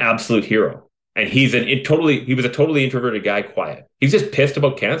he's an absolute hero. And he was a totally introverted guy, quiet. He's just pissed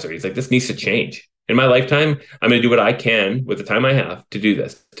about cancer. He's like, this needs to change. In my lifetime, I'm going to do what I can with the time I have to do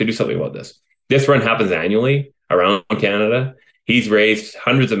this, to do something about this. This run happens annually around Canada. He's raised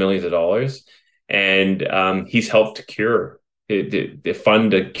hundreds of millions of dollars, and he's helped to cure the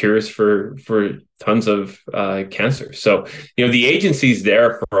fund cures for tons of cancer. So, the agency's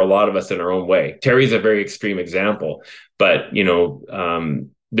there for a lot of us in our own way. Terry's a very extreme example, but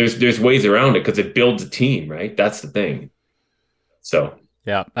there's ways around it because it builds a team, right? That's the thing. So.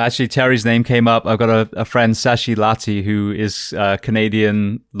 Yeah, actually, Terry's name came up. I've got a friend, Sashi Lati, who is a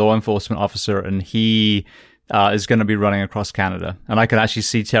Canadian law enforcement officer, and he is going to be running across Canada. And I can actually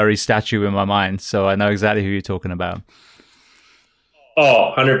see Terry's statue in my mind, so I know exactly who you're talking about. Oh,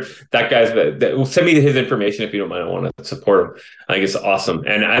 100. That guy's, send me his information if you don't mind. I want to support him. I think it's awesome.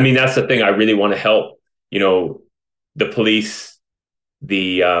 And I mean, that's the thing. I really want to help, the police,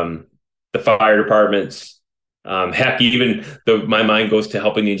 the fire departments. Heck, even my mind goes to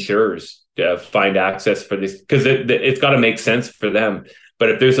helping the insurers to find access for this, because it's got to make sense for them. But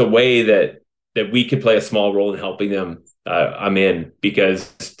if there's a way that we could play a small role in helping them, I'm in,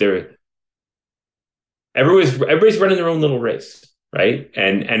 because everybody's running their own little race, right?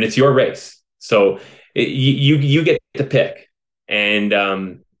 And it's your race, so you get to pick, and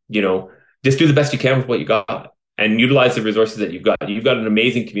just do the best you can with what you got. And utilize the resources that you've got. You've got an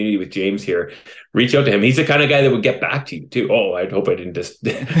amazing community with James here. Reach out to him. He's the kind of guy that would get back to you too. Oh, I hope I didn't just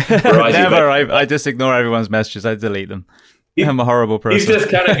barrage you. Never. I just ignore everyone's messages. I delete them. I'm a horrible person.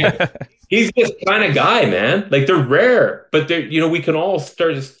 He's this kind of guy, man. Like, they're rare, but they're, we can all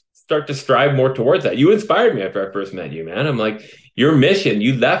start to strive more towards that. You inspired me after I first met you, man. I'm like, your mission.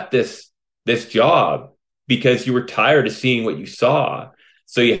 You left this job because you were tired of seeing what you saw,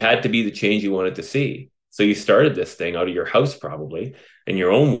 so you had to be the change you wanted to see. So you started this thing out of your house, probably in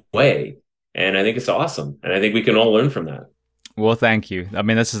your own way. And I think it's awesome. And I think we can all learn from that. Well, thank you. I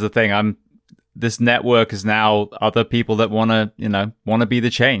mean, this is the thing. this network is now other people that want to be the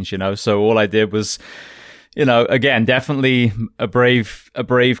change, So all I did was, again, definitely a brave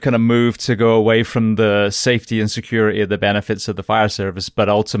kind of move to go away from the safety and security of the benefits of the fire service. But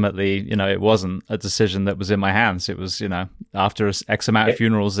ultimately, it wasn't a decision that was in my hands. It was, after X amount of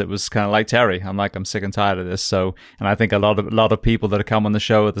funerals, it was kind of like Terry. I'm sick and tired of this. So, and I think a lot of people that have come on the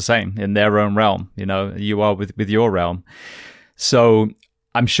show are the same in their own realm. You are with your realm. So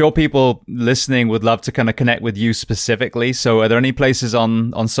I'm sure people listening would love to kind of connect with you specifically. So are there any places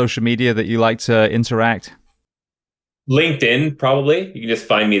on social media that you like to interact? LinkedIn, probably. You can just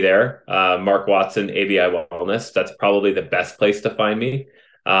find me there. Mark Watson, ABI Wellness. That's probably the best place to find me.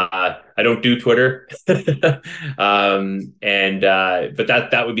 I don't do Twitter. But that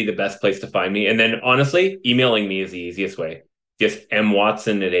would be the best place to find me. And then honestly, emailing me is the easiest way. Just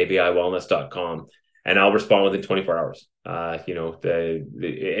mwatson@abiwellness.com. And I'll respond within 24 hours.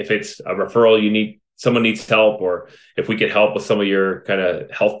 If it's a referral, someone needs help, or if we could help with some of your kind of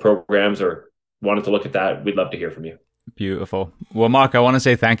health programs or wanted to look at that, we'd love to hear from you. Beautiful. Well, Mark, I want to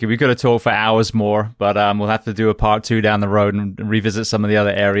say thank you. We could have talked for hours more, but we'll have to do a part 2 down the road and revisit some of the other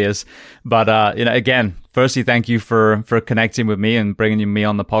areas. But again, firstly, thank you for connecting with me and bringing me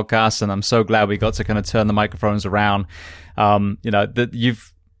on the podcast. And I'm so glad we got to kind of turn the microphones around. That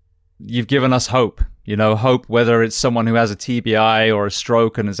you've given us hope. Hope, whether it's someone who has a TBI or a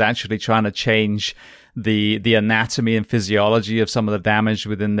stroke and is actually trying to change the anatomy and physiology of some of the damage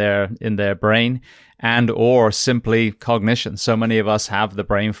within in their brain, and or simply cognition. So many of us have the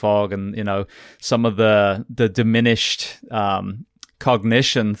brain fog and some of the diminished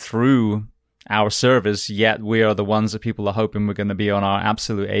cognition through our service, yet we are the ones that people are hoping we're going to be on our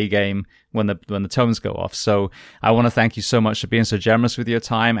absolute A game when the tones go off. So I want to thank you so much for being so generous with your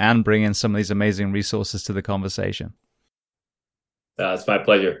time and bringing some of these amazing resources to the conversation. It's my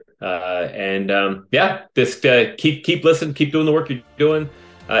pleasure. Just keep listening, keep doing the work you're doing.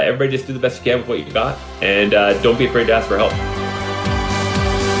 Everybody just do the best you can with what you got, and don't be afraid to ask for help.